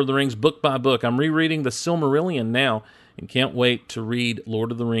about Lord of the Rings book by book. I'm rereading The Silmarillion now and can't wait to read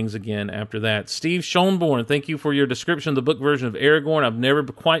Lord of the Rings again after that. Steve Schoenborn, thank you for your description of the book version of Aragorn. I've never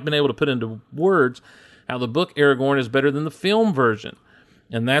quite been able to put into words how the book Aragorn is better than the film version.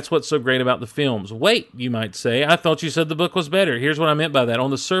 And that's what's so great about the films. Wait, you might say, I thought you said the book was better. Here's what I meant by that. On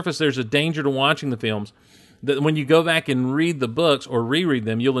the surface, there's a danger to watching the films. That when you go back and read the books or reread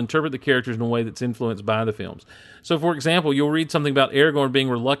them, you'll interpret the characters in a way that's influenced by the films. So, for example, you'll read something about Aragorn being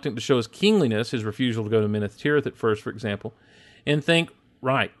reluctant to show his kingliness, his refusal to go to Minas Tirith at first, for example, and think,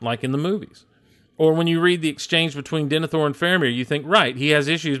 right, like in the movies. Or when you read the exchange between Denethor and Faramir, you think, right, he has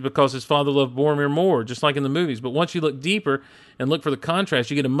issues because his father loved Boromir more, just like in the movies. But once you look deeper and look for the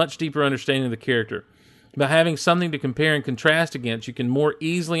contrast, you get a much deeper understanding of the character. By having something to compare and contrast against, you can more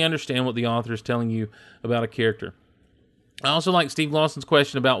easily understand what the author is telling you about a character. I also like Steve Lawson's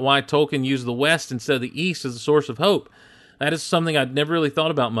question about why Tolkien used the West instead of the East as a source of hope. That is something I'd never really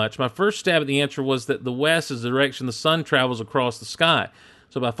thought about much. My first stab at the answer was that the West is the direction the sun travels across the sky.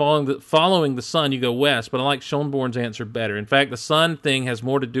 So by following the sun, you go west, but I like Schoenborn's answer better. In fact, the sun thing has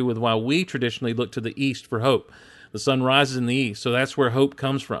more to do with why we traditionally look to the east for hope. The sun rises in the east, so that's where hope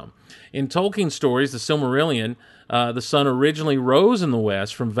comes from. In Tolkien's stories, the Silmarillion, the sun originally rose in the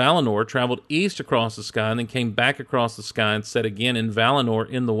west from Valinor, traveled east across the sky, and then came back across the sky and set again in Valinor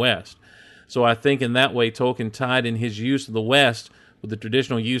in the west. So I think in that way, Tolkien tied in his use of the west with the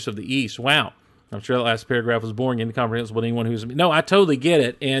traditional use of the east. Wow. I'm sure that last paragraph was boring and incomprehensible to anyone who's... No, I totally get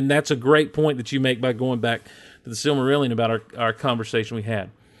it, and that's a great point that you make by going back to the Silmarillion about our conversation we had.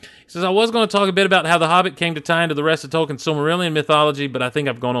 He says, I was going to talk a bit about how The Hobbit came to tie into the rest of Tolkien's Silmarillion mythology, but I think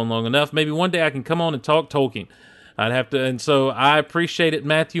I've gone on long enough. Maybe one day I can come on and talk Tolkien. I'd have to... And so I appreciate it,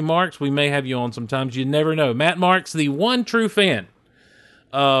 Matthew Marks. We may have you on sometimes. You never know. Matt Marks, the one true fan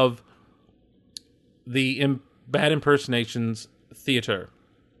of the Bad Impersonations Theater.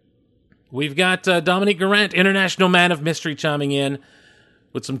 We've got Dominique Garant, International Man of Mystery, chiming in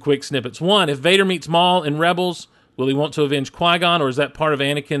with some quick snippets. 1, if Vader meets Maul in Rebels, will he want to avenge Qui-Gon, or is that part of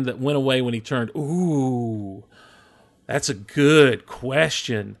Anakin that went away when he turned? Ooh, that's a good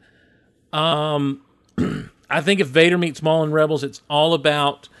question. I think if Vader meets Maul in Rebels, it's all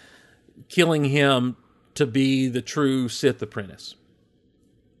about killing him to be the true Sith apprentice.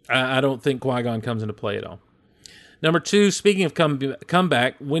 I don't think Qui-Gon comes into play at all. Number 2, speaking of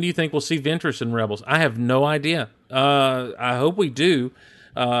comeback, when do you think we'll see Ventress in Rebels? I have no idea. I hope we do.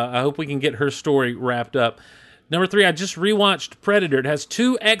 I hope we can get her story wrapped up. Number 3, I just rewatched Predator. It has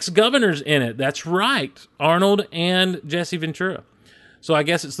 2 ex-governors in it. That's right. Arnold and Jesse Ventura. So I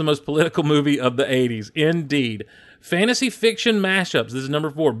guess it's the most political movie of the 80s. Indeed. Fantasy fiction mashups. This is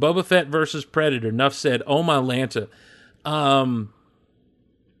number 4. Boba Fett versus Predator. Enough said. Oh, my Lanta.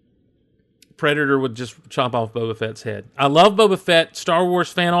 Predator would just chop off Boba Fett's head. I love Boba Fett, Star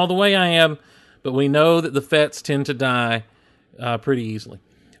Wars fan all the way I am, but we know that the Fetts tend to die pretty easily.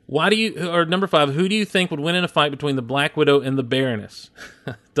 Number 5, who do you think would win in a fight between the Black Widow and the Baroness?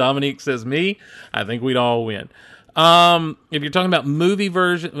 Dominique says me. I think we'd all win. If you're talking about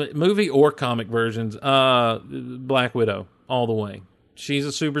movie or comic versions, Black Widow all the way. She's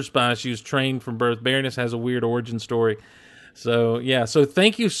a super spy. She was trained from birth. Baroness has a weird origin story. So, yeah. So,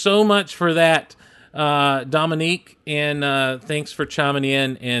 thank you so much for that, Dominique, and thanks for chiming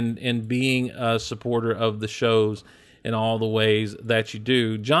in and being a supporter of the shows in all the ways that you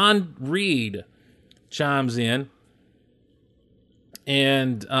do. John Reed chimes in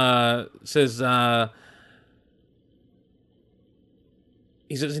and says,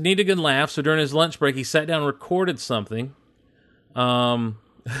 he says he needed a good laugh, so during his lunch break, he sat down and recorded something. Oh,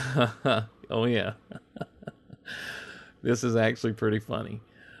 yeah. This is actually pretty funny.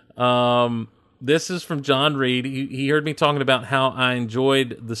 This is from John Reed. He heard me talking about how I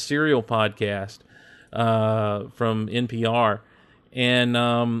enjoyed the Serial podcast from NPR,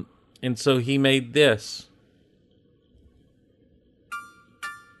 and so he made this.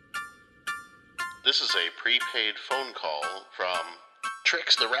 This is a prepaid phone call from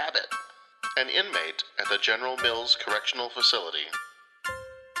Trix the Rabbit, an inmate at the General Mills Correctional Facility.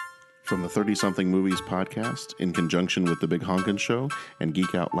 From the 30-something Movies podcast, in conjunction with The Big Honkin' Show and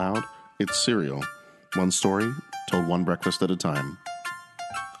Geek Out Loud, it's Serial. One story, told one breakfast at a time.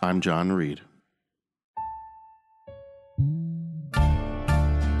 I'm John Reed.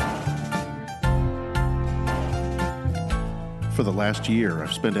 For the last year,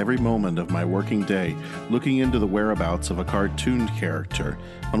 I've spent every moment of my working day looking into the whereabouts of a cartoon character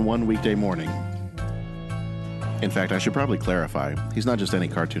on one weekday morning. In fact, I should probably clarify, he's not just any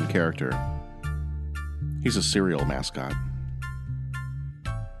cartoon character. He's a cereal mascot.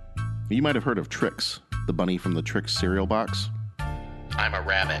 You might have heard of Trix, the bunny from the Trix cereal box. I'm a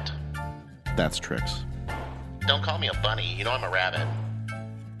rabbit. That's Trix. Don't call me a bunny, you know I'm a rabbit.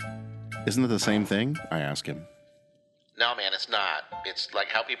 Isn't it the same thing? I ask him. No, man, it's not. It's like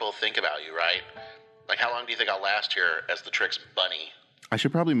how people think about you, right? Like, how long do you think I'll last here as the Trix bunny? I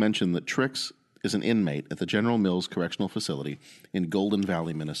should probably mention that Trix is an inmate at the General Mills Correctional Facility in Golden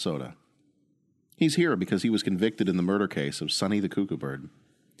Valley, Minnesota. He's here because he was convicted in the murder case of Sonny the Cuckoo Bird.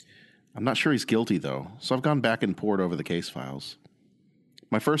 I'm not sure he's guilty, though, so I've gone back and pored over the case files.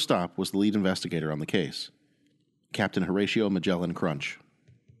 My first stop was the lead investigator on the case, Captain Horatio Magellan Crunch.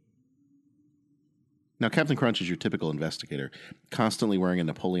 Now, Captain Crunch is your typical investigator, constantly wearing a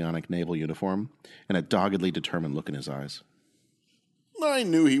Napoleonic naval uniform and a doggedly determined look in his eyes. I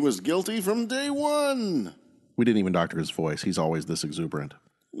knew he was guilty from day one. We didn't even doctor his voice. He's always this exuberant.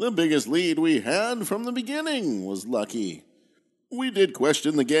 The biggest lead we had from the beginning was Lucky. We did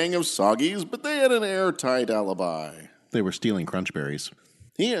question the gang of Soggies, but they had an airtight alibi. They were stealing crunchberries.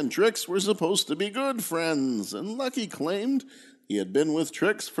 He and Trix were supposed to be good friends, and Lucky claimed he had been with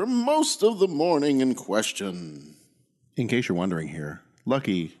Trix for most of the morning in question. In case you're wondering here,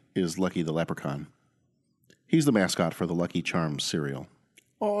 Lucky is Lucky the Leprechaun. He's the mascot for the Lucky Charms cereal.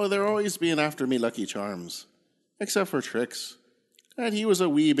 Oh, they're always being after me Lucky Charms. Except for Trix. And he was a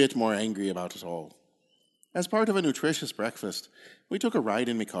wee bit more angry about it all. As part of a nutritious breakfast, we took a ride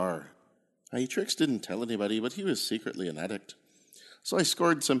in my car. Trix didn't tell anybody, but he was secretly an addict. So I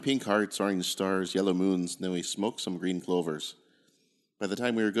scored some pink hearts, orange stars, yellow moons, and then we smoked some green clovers. By the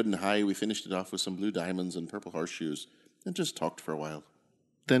time we were good and high, we finished it off with some blue diamonds and purple horseshoes, and just talked for a while.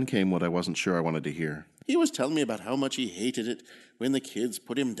 Then came what I wasn't sure I wanted to hear. He was telling me about how much he hated it when the kids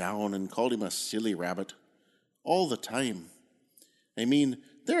put him down and called him a silly rabbit. All the time. I mean,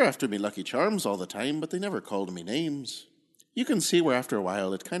 they're after me Lucky Charms all the time, but they never called me names. You can see where after a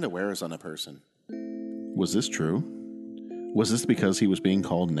while it kind of wears on a person. Was this true? Was this because he was being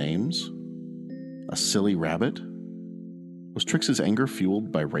called names? A silly rabbit? Was Trix's anger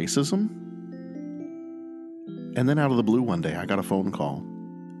fueled by racism? And then out of the blue one day, I got a phone call.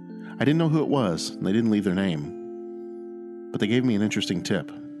 I didn't know who it was, and they didn't leave their name. But they gave me an interesting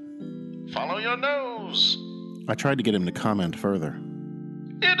tip. Follow your nose. I tried to get him to comment further.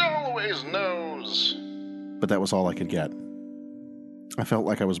 It always knows. But that was all I could get. I felt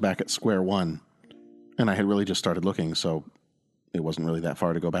like I was back at square one, and I had really just started looking, so it wasn't really that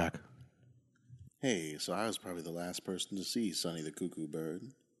far to go back. Hey, so I was probably the last person to see Sonny the Cuckoo Bird.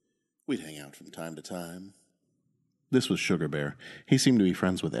 We'd hang out from time to time. This was Sugar Bear. He seemed to be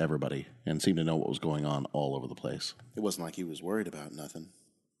friends with everybody, and seemed to know what was going on all over the place. It wasn't like he was worried about nothing.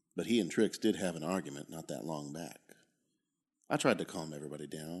 But he and Trix did have an argument not that long back. I tried to calm everybody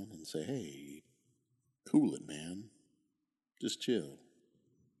down and say, hey, cool it, man. Just chill.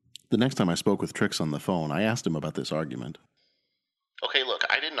 The next time I spoke with Trix on the phone, I asked him about this argument. Okay, look,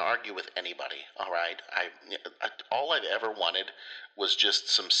 I didn't argue with anybody, all right? All I've ever wanted was just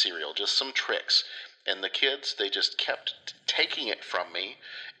some cereal, just some Trix. And the kids, they just kept taking it from me.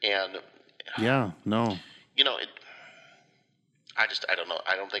 And yeah, no. You know, I don't know.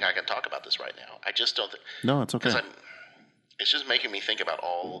 I don't think I can talk about this right now. I just don't. No, it's okay. It's just making me think about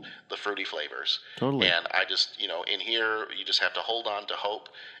all the fruity flavors. Totally. And I just, in here, you just have to hold on to hope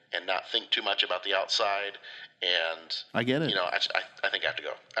and not think too much about the outside. And I get it. I think I have to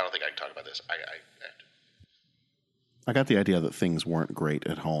go. I don't think I can talk about this. I have to. I got the idea that things weren't great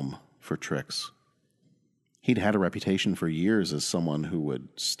at home for Trix. He'd had a reputation for years as someone who would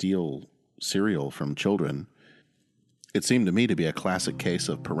steal cereal from children. It seemed to me to be a classic case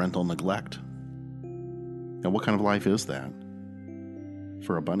of parental neglect. And what kind of life is that?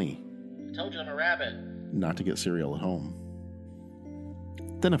 For a bunny. I told you I'm a rabbit. Not to get cereal at home.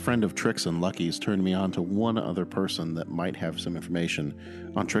 Then a friend of Trix and Lucky's turned me on to one other person that might have some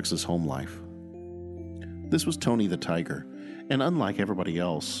information on Trix's home life. This was Tony the Tiger, and unlike everybody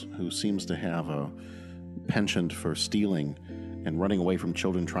else who seems to have a penchant for stealing and running away from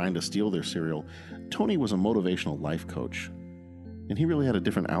children trying to steal their cereal, Tony was a motivational life coach. And he really had a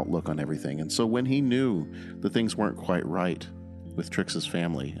different outlook on everything. And so when he knew that things weren't quite right with Trix's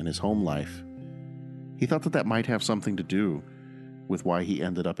family and his home life, he thought that might have something to do with why he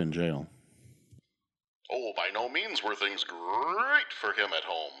ended up in jail. Oh, by no means were things great for him at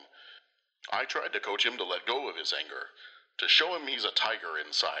home. I tried to coach him to let go of his anger, to show him he's a tiger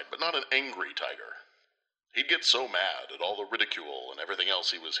inside, but not an angry tiger. He'd get so mad at all the ridicule and everything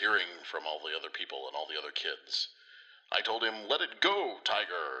else he was hearing from all the other people and all the other kids. I told him, let it go,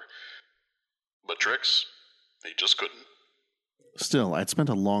 tiger. But Trix, he just couldn't. Still, I'd spent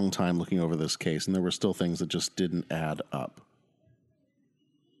a long time looking over this case, and there were still things that just didn't add up.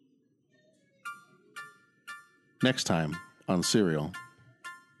 Next time on Serial,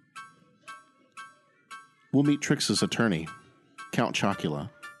 we'll meet Trix's attorney, Count Chocula,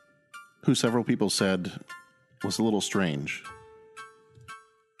 who several people said was a little strange.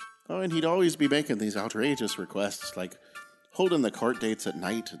 Oh, and he'd always be making these outrageous requests, like holding the court dates at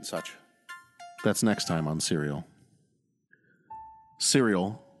night and such. That's next time on Serial.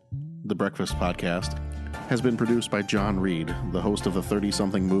 Serial The Breakfast Podcast, has been produced by John Reed, the host of the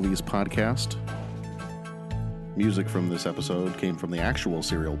 30-something Movies podcast. Music from this episode came from the actual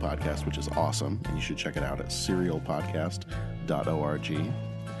Serial Podcast, which is awesome, and you should check it out at serialpodcast.org,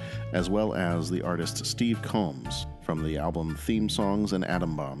 as well as the artist Steve Combs from the album Theme Songs and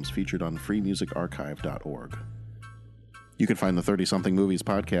Atom Bombs, featured on freemusicarchive.org. You can find the 30-something Movies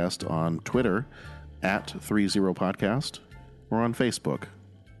podcast on Twitter at 30podcast or on Facebook,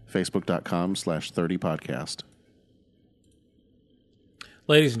 facebook.com/30podcast.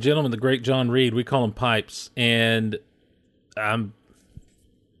 Ladies and gentlemen, the great John Reed, we call him Pipes, and I'm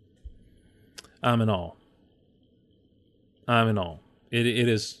in awe. I'm in awe. It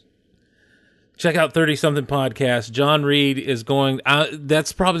is. Check out 30-something podcast. John Reed is going.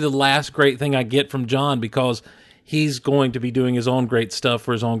 That's probably the last great thing I get from John, because he's going to be doing his own great stuff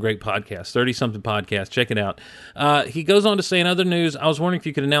for his own great podcast, 30-something podcast. Check it out. He goes on to say, in other news, I was wondering if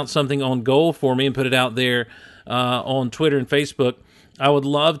you could announce something on Goal for me and put it out there on Twitter and Facebook. I would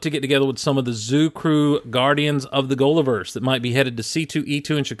love to get together with some of the Zoo Crew Guardians of the Goliverse that might be headed to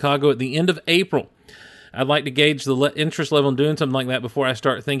C2E2 in Chicago at the end of April. I'd like to gauge the interest level in doing something like that before I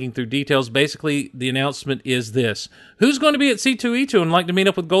start thinking through details. Basically, the announcement is this. Who's going to be at C2E2 and like to meet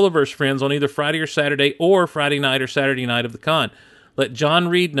up with Gulliver's friends on either Friday or Saturday, or Friday night or Saturday night of the con? Let John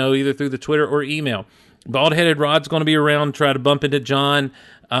Reed know either through the Twitter or email. Bald-Headed Rod's going to be around, try to bump into John.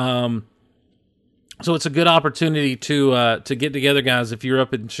 So it's a good opportunity to get together, guys, if you're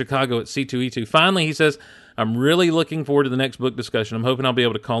up in Chicago at C2E2. Finally, he says, I'm really looking forward to the next book discussion. I'm hoping I'll be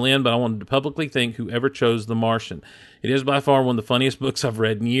able to call in, but I wanted to publicly thank whoever chose The Martian. It is by far one of the funniest books I've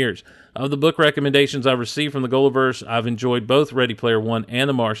read in years. Of the book recommendations I've received from the Gulliverse, I've enjoyed both Ready Player One and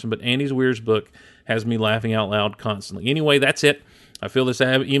The Martian, but Andy's Weir's book has me laughing out loud constantly. Anyway, that's it. I feel this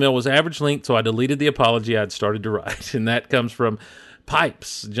email was average length, so I deleted the apology I'd started to write, and that comes from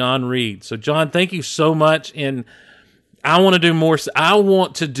Pipes, John Reed. So, John, thank you so much, and I want to do more. I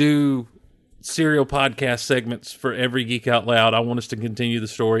want to do serial podcast segments for every Geek Out Loud. I want us to continue the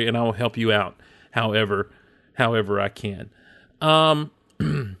story, and I will help you out however I can.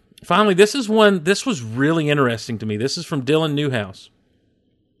 Finally, this was really interesting to me. This is from Dylan Newhouse.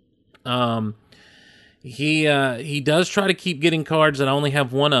 He does try to keep getting cards that I only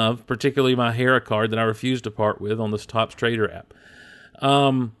have one of, particularly my Hera card that I refuse to part with on this Topps Trader app.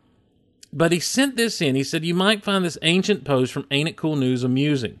 But he sent this in. He said, you might find this ancient post from Ain't It Cool News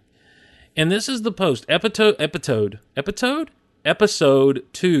amusing. And this is the post, episode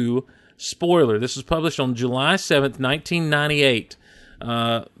 2, spoiler. This was published on July 7th, 1998,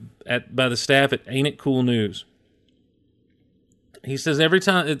 by the staff at Ain't It Cool News. He says every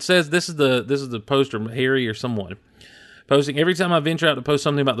time, it says, this is the poster, Harry or someone, posting, every time I venture out to post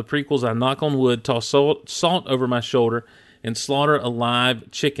something about the prequels, I knock on wood, toss salt over my shoulder, and slaughter a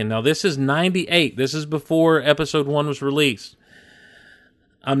live chicken. Now, this is 98. This is before episode 1 was released.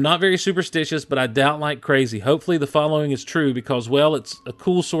 I'm not very superstitious, but I doubt like crazy. Hopefully the following is true because, well, it's a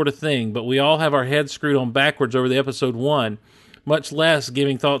cool sort of thing, but we all have our heads screwed on backwards over the episode 1, much less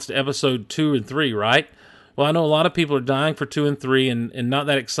giving thoughts to episode 2 and 3, right? Well, I know a lot of people are dying for 2 and 3 and not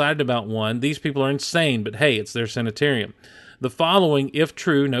that excited about 1. These people are insane, but hey, it's their sanitarium. The following, if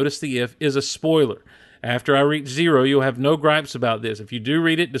true, notice the if, is a spoiler. After I reach 0, you'll have no gripes about this. If you do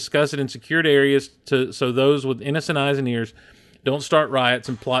read it, discuss it in secured areas so those with innocent eyes and ears don't start riots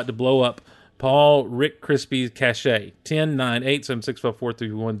and plot to blow up Paul Rick Crispy's cache.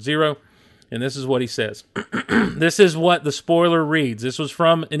 10-9-8-7-6-5-4-3-1-0. And this is what he says. This is what the spoiler reads. This was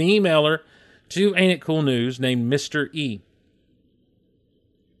from an emailer to Ain't It Cool News named Mr. E.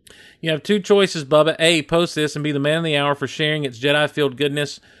 You have 2 choices, Bubba. A, post this and be the man of the hour for sharing its Jedi-filled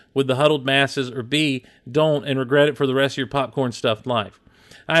goodness with the huddled masses, or B, don't and regret it for the rest of your popcorn-stuffed life.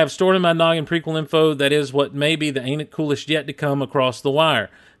 I have stored in my noggin prequel info that is what may be the Ain't It Coolest yet to come across the wire.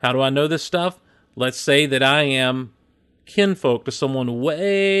 How do I know this stuff? Let's say that I am kinfolk to someone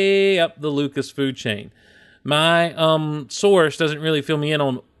way up the Lucas food chain. My source doesn't really fill me in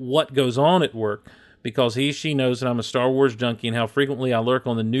on what goes on at work because she knows that I'm a Star Wars junkie and how frequently I lurk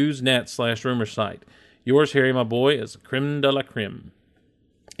on the newsnet/rumor site. Yours, Harry, my boy, is creme de la creme.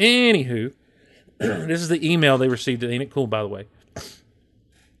 Anywho, this is the email they received. Ain't it cool, by the way?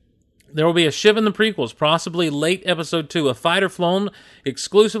 There will be a ship in the prequels, possibly late episode 2, a fighter flown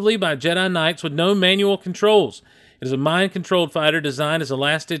exclusively by Jedi Knights with no manual controls. It is a mind-controlled fighter designed as a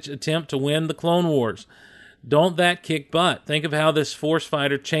last-ditch attempt to win the Clone Wars. Don't that kick butt? Think of how this Force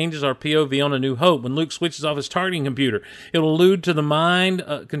fighter changes our POV on A New Hope. When Luke switches off his targeting computer, it'll allude to the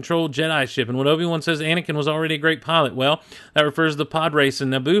mind-controlled Jedi ship. And when Obi-Wan says Anakin was already a great pilot, well, that refers to the pod race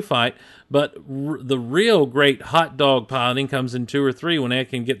and Naboo fight. But the real great hot dog piloting comes in 2 or 3 when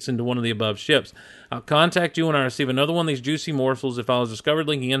Anakin gets into one of the above ships. I'll contact you when I receive another one of these juicy morsels. If I was discovered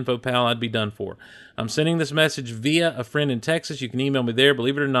leaking info, pal, I'd be done for. I'm sending this message via a friend in Texas. You can email me there,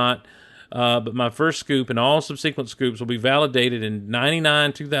 believe it or not. But my first scoop and all subsequent scoops will be validated in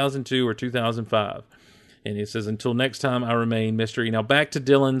 99, 2002, or 2005. And it says, until next time, I remain mystery. Now back to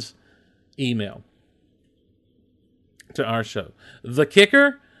Dylan's email to our show. The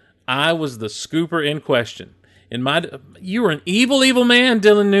kicker, I was the scooper in question. You were an evil, evil man,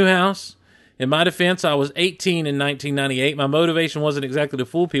 Dylan Newhouse. In my defense, I was 18 in 1998. My motivation wasn't exactly to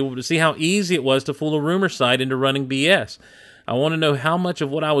fool people, but to see how easy it was to fool a rumor site into running BS. I want to know how much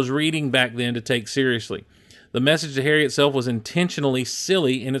of what I was reading back then to take seriously. The message to Harry itself was intentionally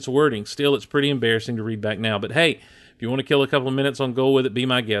silly in its wording. Still, it's pretty embarrassing to read back now. But hey, if you want to kill a couple of minutes on Go With It, be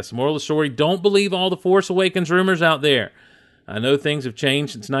my guest. The moral of the story, don't believe all the Force Awakens rumors out there. I know things have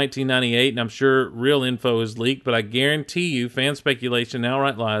changed since 1998, and I'm sure real info is leaked, but I guarantee you fan speculation and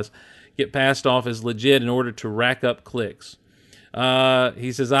outright lies get passed off as legit in order to rack up clicks.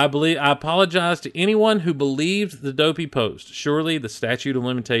 He says, I apologize to anyone who believed the dopey post. Surely the statute of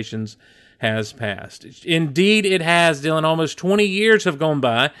limitations has passed. Indeed, it has, Dylan. Almost 20 years have gone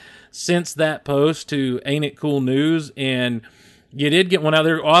by since that post to Ain't It Cool News, and you did get one out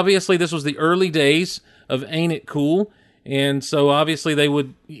there. Obviously, this was the early days of Ain't It Cool, and so obviously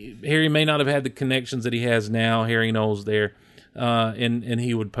Harry may not have had the connections that he has now. Harry Knowles there, and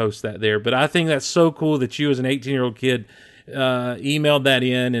he would post that there. But I think that's so cool that you as an 18-year-old kid emailed that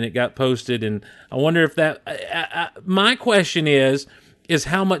in and it got posted, and I wonder if that my question is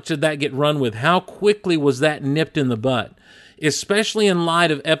how much did that get run with? How quickly was that nipped in the butt, especially in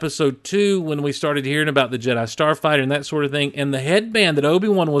light of episode 2 when we started hearing about the Jedi Starfighter and that sort of thing, and the headband that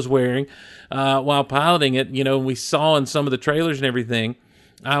Obi-Wan was wearing while piloting it, we saw in some of the trailers and everything.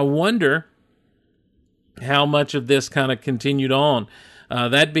 I wonder how much of this kind of continued on.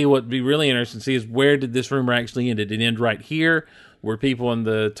 That'd be what would be really interesting to see is where did this rumor actually end? Did it end right here? Were people in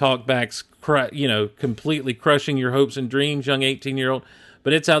the talkbacks, completely crushing your hopes and dreams, young 18-year-old?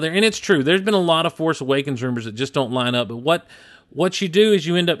 But it's out there, and it's true. There's been a lot of Force Awakens rumors that just don't line up. But what you do is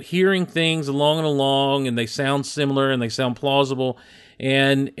you end up hearing things along, and they sound similar and they sound plausible,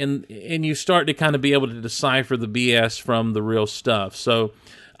 and you start to kind of be able to decipher the BS from the real stuff. So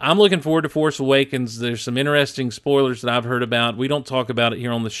I'm looking forward to Force Awakens. There's some interesting spoilers that I've heard about. We don't talk about it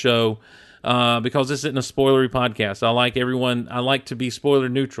here on the show because this isn't a spoilery podcast. I like to be spoiler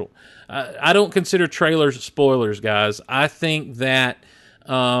neutral. I don't consider trailers spoilers, guys. I think that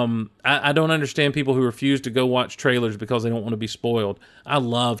I don't understand people who refuse to go watch trailers because they don't want to be spoiled. I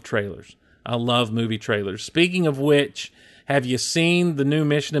love trailers. I love movie trailers. Speaking of which, have you seen the new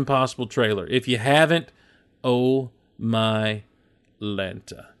Mission Impossible trailer? If you haven't, oh my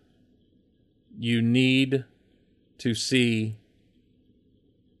Lanta. You need to see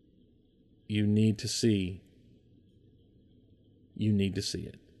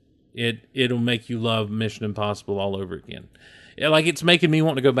it. It'll make you love Mission Impossible all over again. It's making me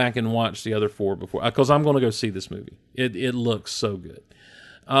want to go back and watch the other 4 before, because I'm going to go see this movie. It looks so good.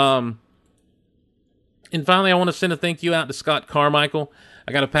 And finally, I want to send a thank you out to Scott Carmichael.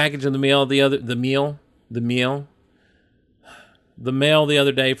 I got a package in the mail the other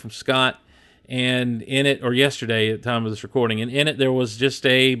day from Scott, and in it, or yesterday at the time of this recording, and in it there was just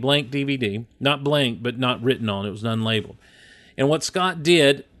a blank DVD. Not blank, but not written on. It was unlabeled. And what Scott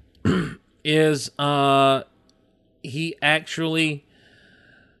did is he actually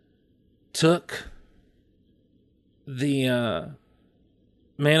took the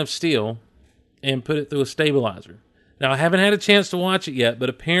Man of Steel and put it through a stabilizer. Now, I haven't had a chance to watch it yet, but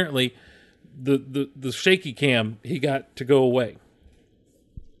apparently the shaky cam, he got to go away.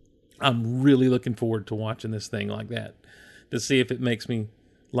 I'm really looking forward to watching this thing like that to see if it makes me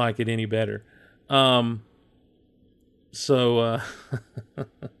like it any better. So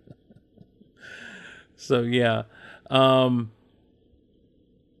yeah. So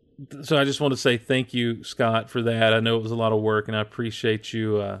I just want to say thank you, Scott, for that. I know it was a lot of work, and I appreciate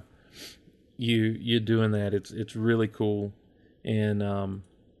you you doing that. It's really cool, and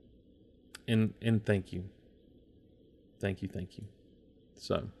thank you.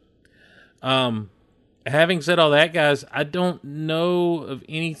 So, having said all that, guys, I don't know of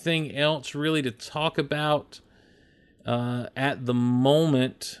anything else really to talk about at the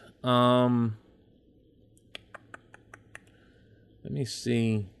moment. Let me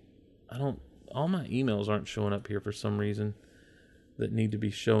see. all my emails aren't showing up here for some reason that need to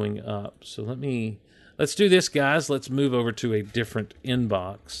be showing up. So let's do this, guys. Let's move over to a different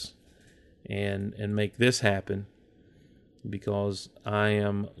inbox and make this happen, because I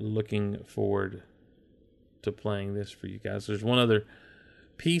am looking forward to playing this for you guys. There's one other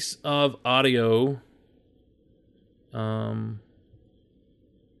piece of audio,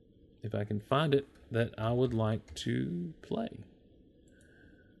 if I can find it, that I would like to play.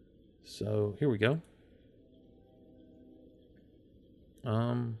 So here we go.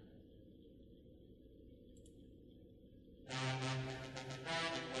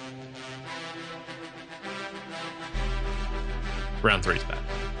 Round 3's back.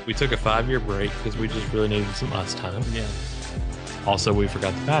 We took a 5-year break because we just really needed some us time. Yeah. Also, we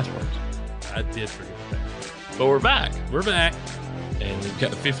forgot the passwords. I did forget that. But we're back. We're back. And we've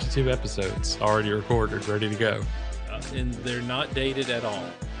got 52 episodes already recorded, ready to go. And they're not dated at all.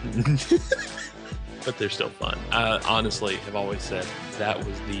 But they're still fun. I honestly have always said that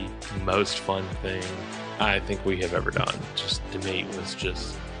was the most fun thing I think we have ever done. Just to me, it was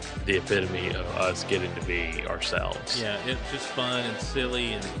just the epitome of us getting to be ourselves. Yeah, it's just fun and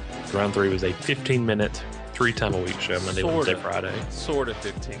silly. And Round 3 was a 15-minute, 3-time-a-week show, Monday, Wednesday, Friday. Sort of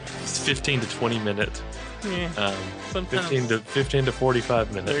 15. It's 15 to 20 minute. Yeah, 15 to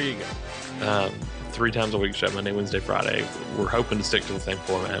 45 minutes. There you go. 3 times a week show, Monday, Wednesday, Friday. We're hoping to stick to the same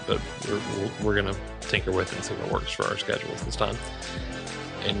format, but we're going to tinker with it and see what works for our schedules this time.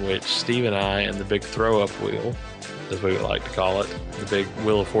 In which Steve and I and the big throw-up wheel, as we would like to call it, the big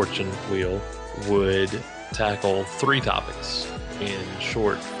Wheel of Fortune wheel, would tackle 3 topics in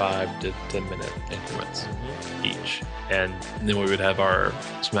short 5 to 10 minute increments each. And then we would have our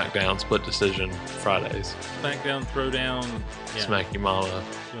SmackDown split decision Fridays. SmackDown, Throwdown, yeah. Smack Your Mama.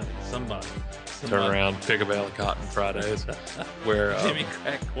 Somebody. Turn around, pick a bale of cotton Fridays. Where Jimmy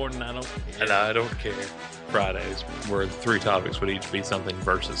Crack Gordon, I don't care. And I don't care. Fridays, where the 3 topics would each be something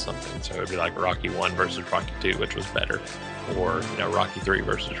versus something. So it would be like Rocky 1 versus Rocky 2, which was better. Or, Rocky 3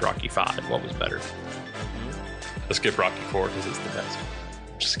 versus Rocky 5, what was better? Let's skip Rocky 4 because it's the best.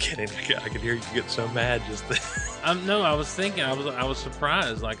 Just kidding. I could hear you get so mad just then. No, I was thinking, I was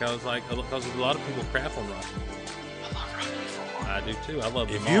surprised. Like, I was like, because a lot of people crap on Rocky. I love Rocky 4. I do too. I love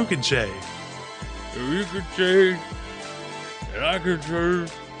them If all. you can change. If you could change, and I could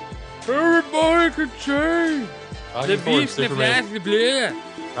change, everybody could change. Rocky 4 and Superman. Blah.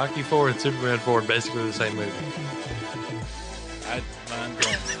 Rocky 4 and Superman 4 are basically the same movie. Mind blown.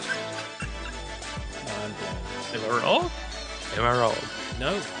 Mind blown. Am I wrong? Am I wrong?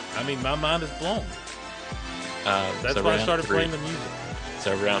 No, I mean my mind is blown. That's so why I round started 3. playing the music.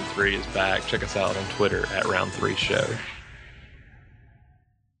 So round 3 is back. Check us out on Twitter at Round 3 Show.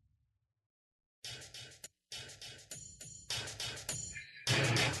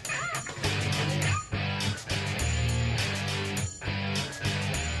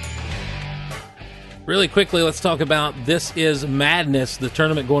 Really quickly, let's talk about This Is Madness, the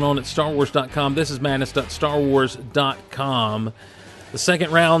tournament going on at StarWars.com. This is madness.starwars.com. The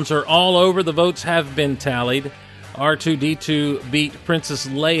second rounds are all over. The votes have been tallied. R2-D2 beat Princess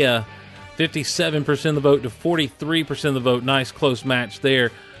Leia, 57% of the vote to 43% of the vote. Nice close match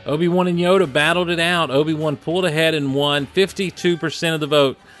there. Obi-Wan and Yoda battled it out. Obi-Wan pulled ahead and won, 52% of the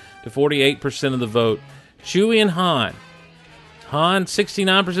vote to 48% of the vote. Chewie and Han,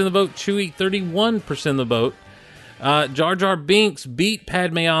 69% of the vote. Chewie, 31% of the vote. Jar Jar Binks beat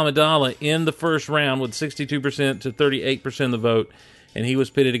Padme Amidala in the first round with 62% to 38% of the vote. And he was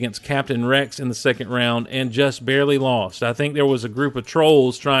pitted against Captain Rex in the second round and just barely lost. I think there was a group of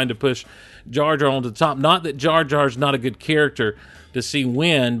trolls trying to push Jar Jar onto the top. Not that Jar Jar's not a good character to see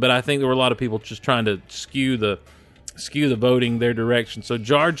win, but I think there were a lot of people just trying to skew the voting their direction. So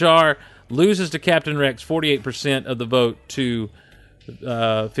Jar Jar loses to Captain Rex, 48% of the vote to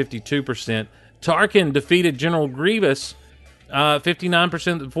 52%. Tarkin defeated General Grievous,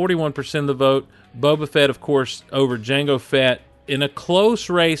 59% to 41% of the vote. Boba Fett, of course, over Jango Fett in a close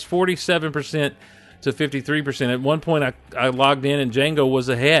race, 47% to 53%. At one point, I logged in and Jango was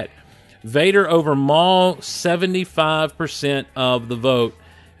ahead. Vader over Maul, 75% of the vote.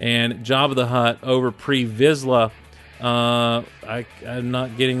 And Jabba the Hutt over Pre Vizsla. I'm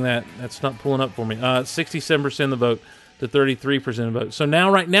not getting that. That's not pulling up for me. 67% of the vote to 33% of the vote. So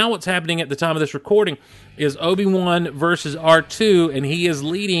right now what's happening at the time of this recording is Obi-Wan versus R2, and he is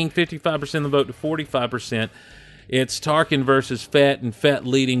leading 55% of the vote to 45%. It's Tarkin versus Fett, and Fett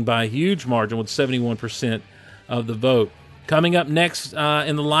leading by a huge margin with 71% of the vote. Coming up next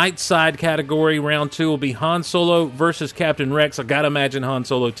in the light side category, round 2 will be Han Solo versus Captain Rex. I gotta imagine Han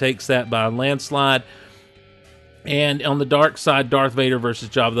Solo takes that by a landslide. And on the dark side, Darth Vader versus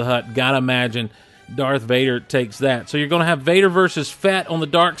Jabba the Hutt. Gotta imagine Darth Vader takes that. So you're going to have Vader versus Fett on the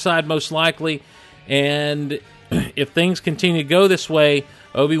dark side, most likely. And if things continue to go this way,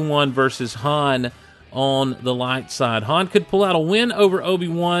 Obi-Wan versus Han on the light side. Han could pull out a win over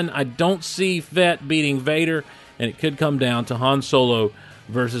Obi-Wan. I don't see Fett beating Vader, and it could come down to Han Solo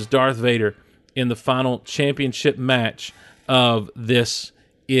versus Darth Vader in the final championship match of This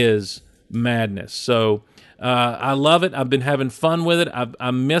Is Madness. So I love it. I've been having fun with it.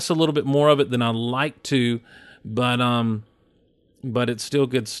 I miss a little bit more of it than I like to, but it's still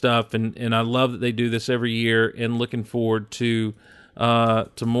good stuff, and I love that they do this every year, and looking forward to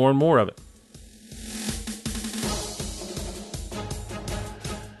more and more of it.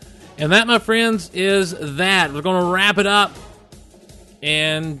 And that, my friends, is that. We're going to wrap it up.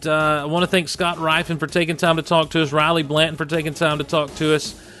 And I want to thank Scott Rifen for taking time to talk to us, Riley Blanton for taking time to talk to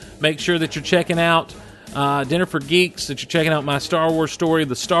us. Make sure that you're checking out Dinner for Geeks, that you're checking out my Star Wars story,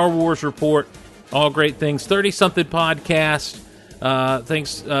 the Star Wars Report, all great things. 30-something podcast.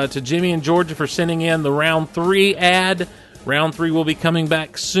 Thanks to Jimmy and Georgia for sending in the Round 3 ad. Round 3 will be coming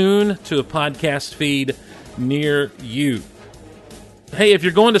back soon to a podcast feed near you. Hey, if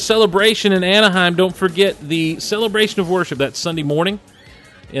you're going to Celebration in Anaheim, don't forget the Celebration of Worship. That's Sunday morning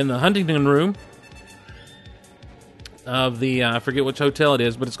in the Huntington Room of the, I forget which hotel it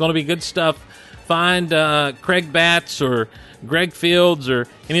is, but it's going to be good stuff. Find Craig Batts or Greg Fields or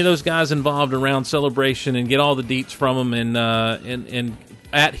any of those guys involved around Celebration and get all the deets from them. And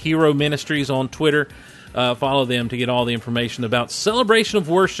at Hero Ministries on Twitter, follow them to get all the information about Celebration of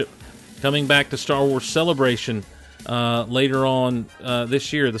Worship coming back to Star Wars Celebration later on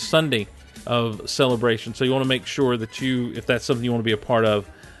this year, the Sunday of Celebration. So you want to make sure that you, if that's something you want to be a part of,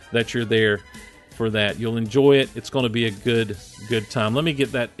 that you're there for that. You'll enjoy it. It's going to be a good time. Let me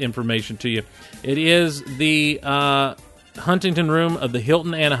get that information to you. It is the Huntington Room of the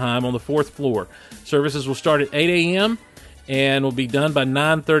Hilton Anaheim on the 4th floor. Services will start at 8 a.m. and will be done by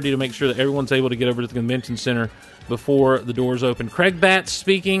 9:30 to make sure that everyone's able to get over to the convention center before the doors open. Craig Batts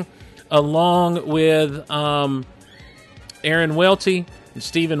speaking, along with Aaron Welty and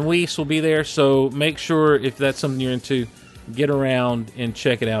Stephen Weiss will be there. So make sure, if that's something you're into, get around and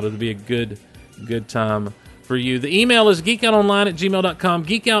check it out. It'll be a good time for you. The email is geekoutonline@gmail.com,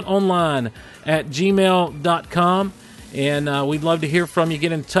 geekoutonline@gmail.com, and we'd love to hear from you.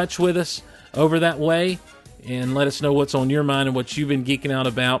 Get in touch with us over that way and let us know what's on your mind and what you've been geeking out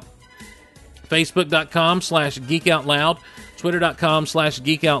about. Facebook.com/geekoutloud,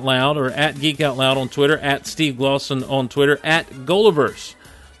 Twitter.com/geekoutloud, or at geekoutloud on Twitter, at Steve Glosson on Twitter, at Goliverse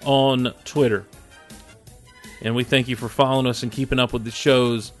on Twitter. And we thank you for following us and keeping up with the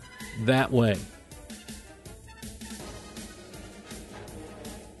shows that way.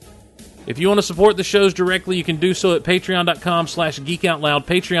 If you want to support the shows directly, you can do so at patreon.com/geekoutloud,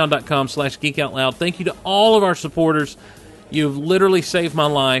 patreon.com/geekoutloud. Thank you to all of our supporters. You've literally saved my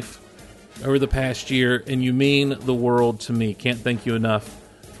life over the past year, and you mean the world to me. Can't thank you enough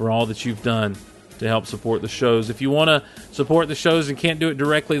for all that you've done to help support the shows. If you want to support the shows and can't do it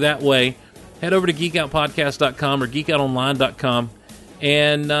directly that way, head over to geekoutpodcast.com or geekoutonline.com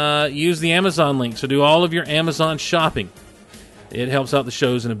and use the Amazon link. So do all of your Amazon shopping. It helps out the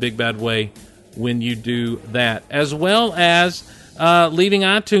shows in a big, bad way when you do that. As well as leaving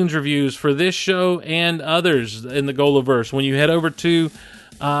iTunes reviews for this show and others in the Goliverse. When you head over to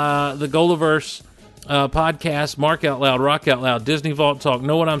the Goliverse podcast, Mark Out Loud, Rock Out Loud, Disney Vault Talk,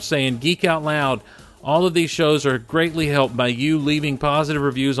 Know What I'm Saying, Geek Out Loud, all of these shows are greatly helped by you leaving positive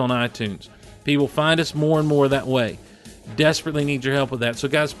reviews on iTunes. People find us more and more that way. Desperately need your help with that. So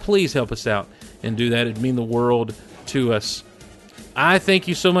guys, please help us out and do that. It'd mean the world to us. I thank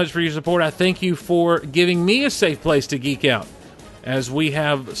you so much for your support. I thank you for giving me a safe place to geek out as we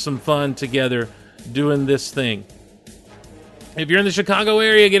have some fun together doing this thing. If you're in the Chicago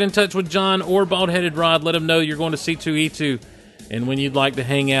area, get in touch with John or Bald-Headed Rod. Let them know you're going to C2E2 and when you'd like to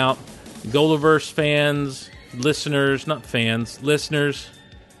hang out. Goliverse fans, listeners, not fans, listeners,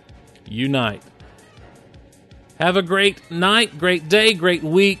 unite. Have a great night, great day, great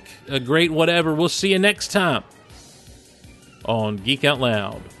week, a great whatever. We'll see you next time on Geek Out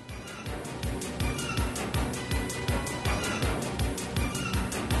Loud.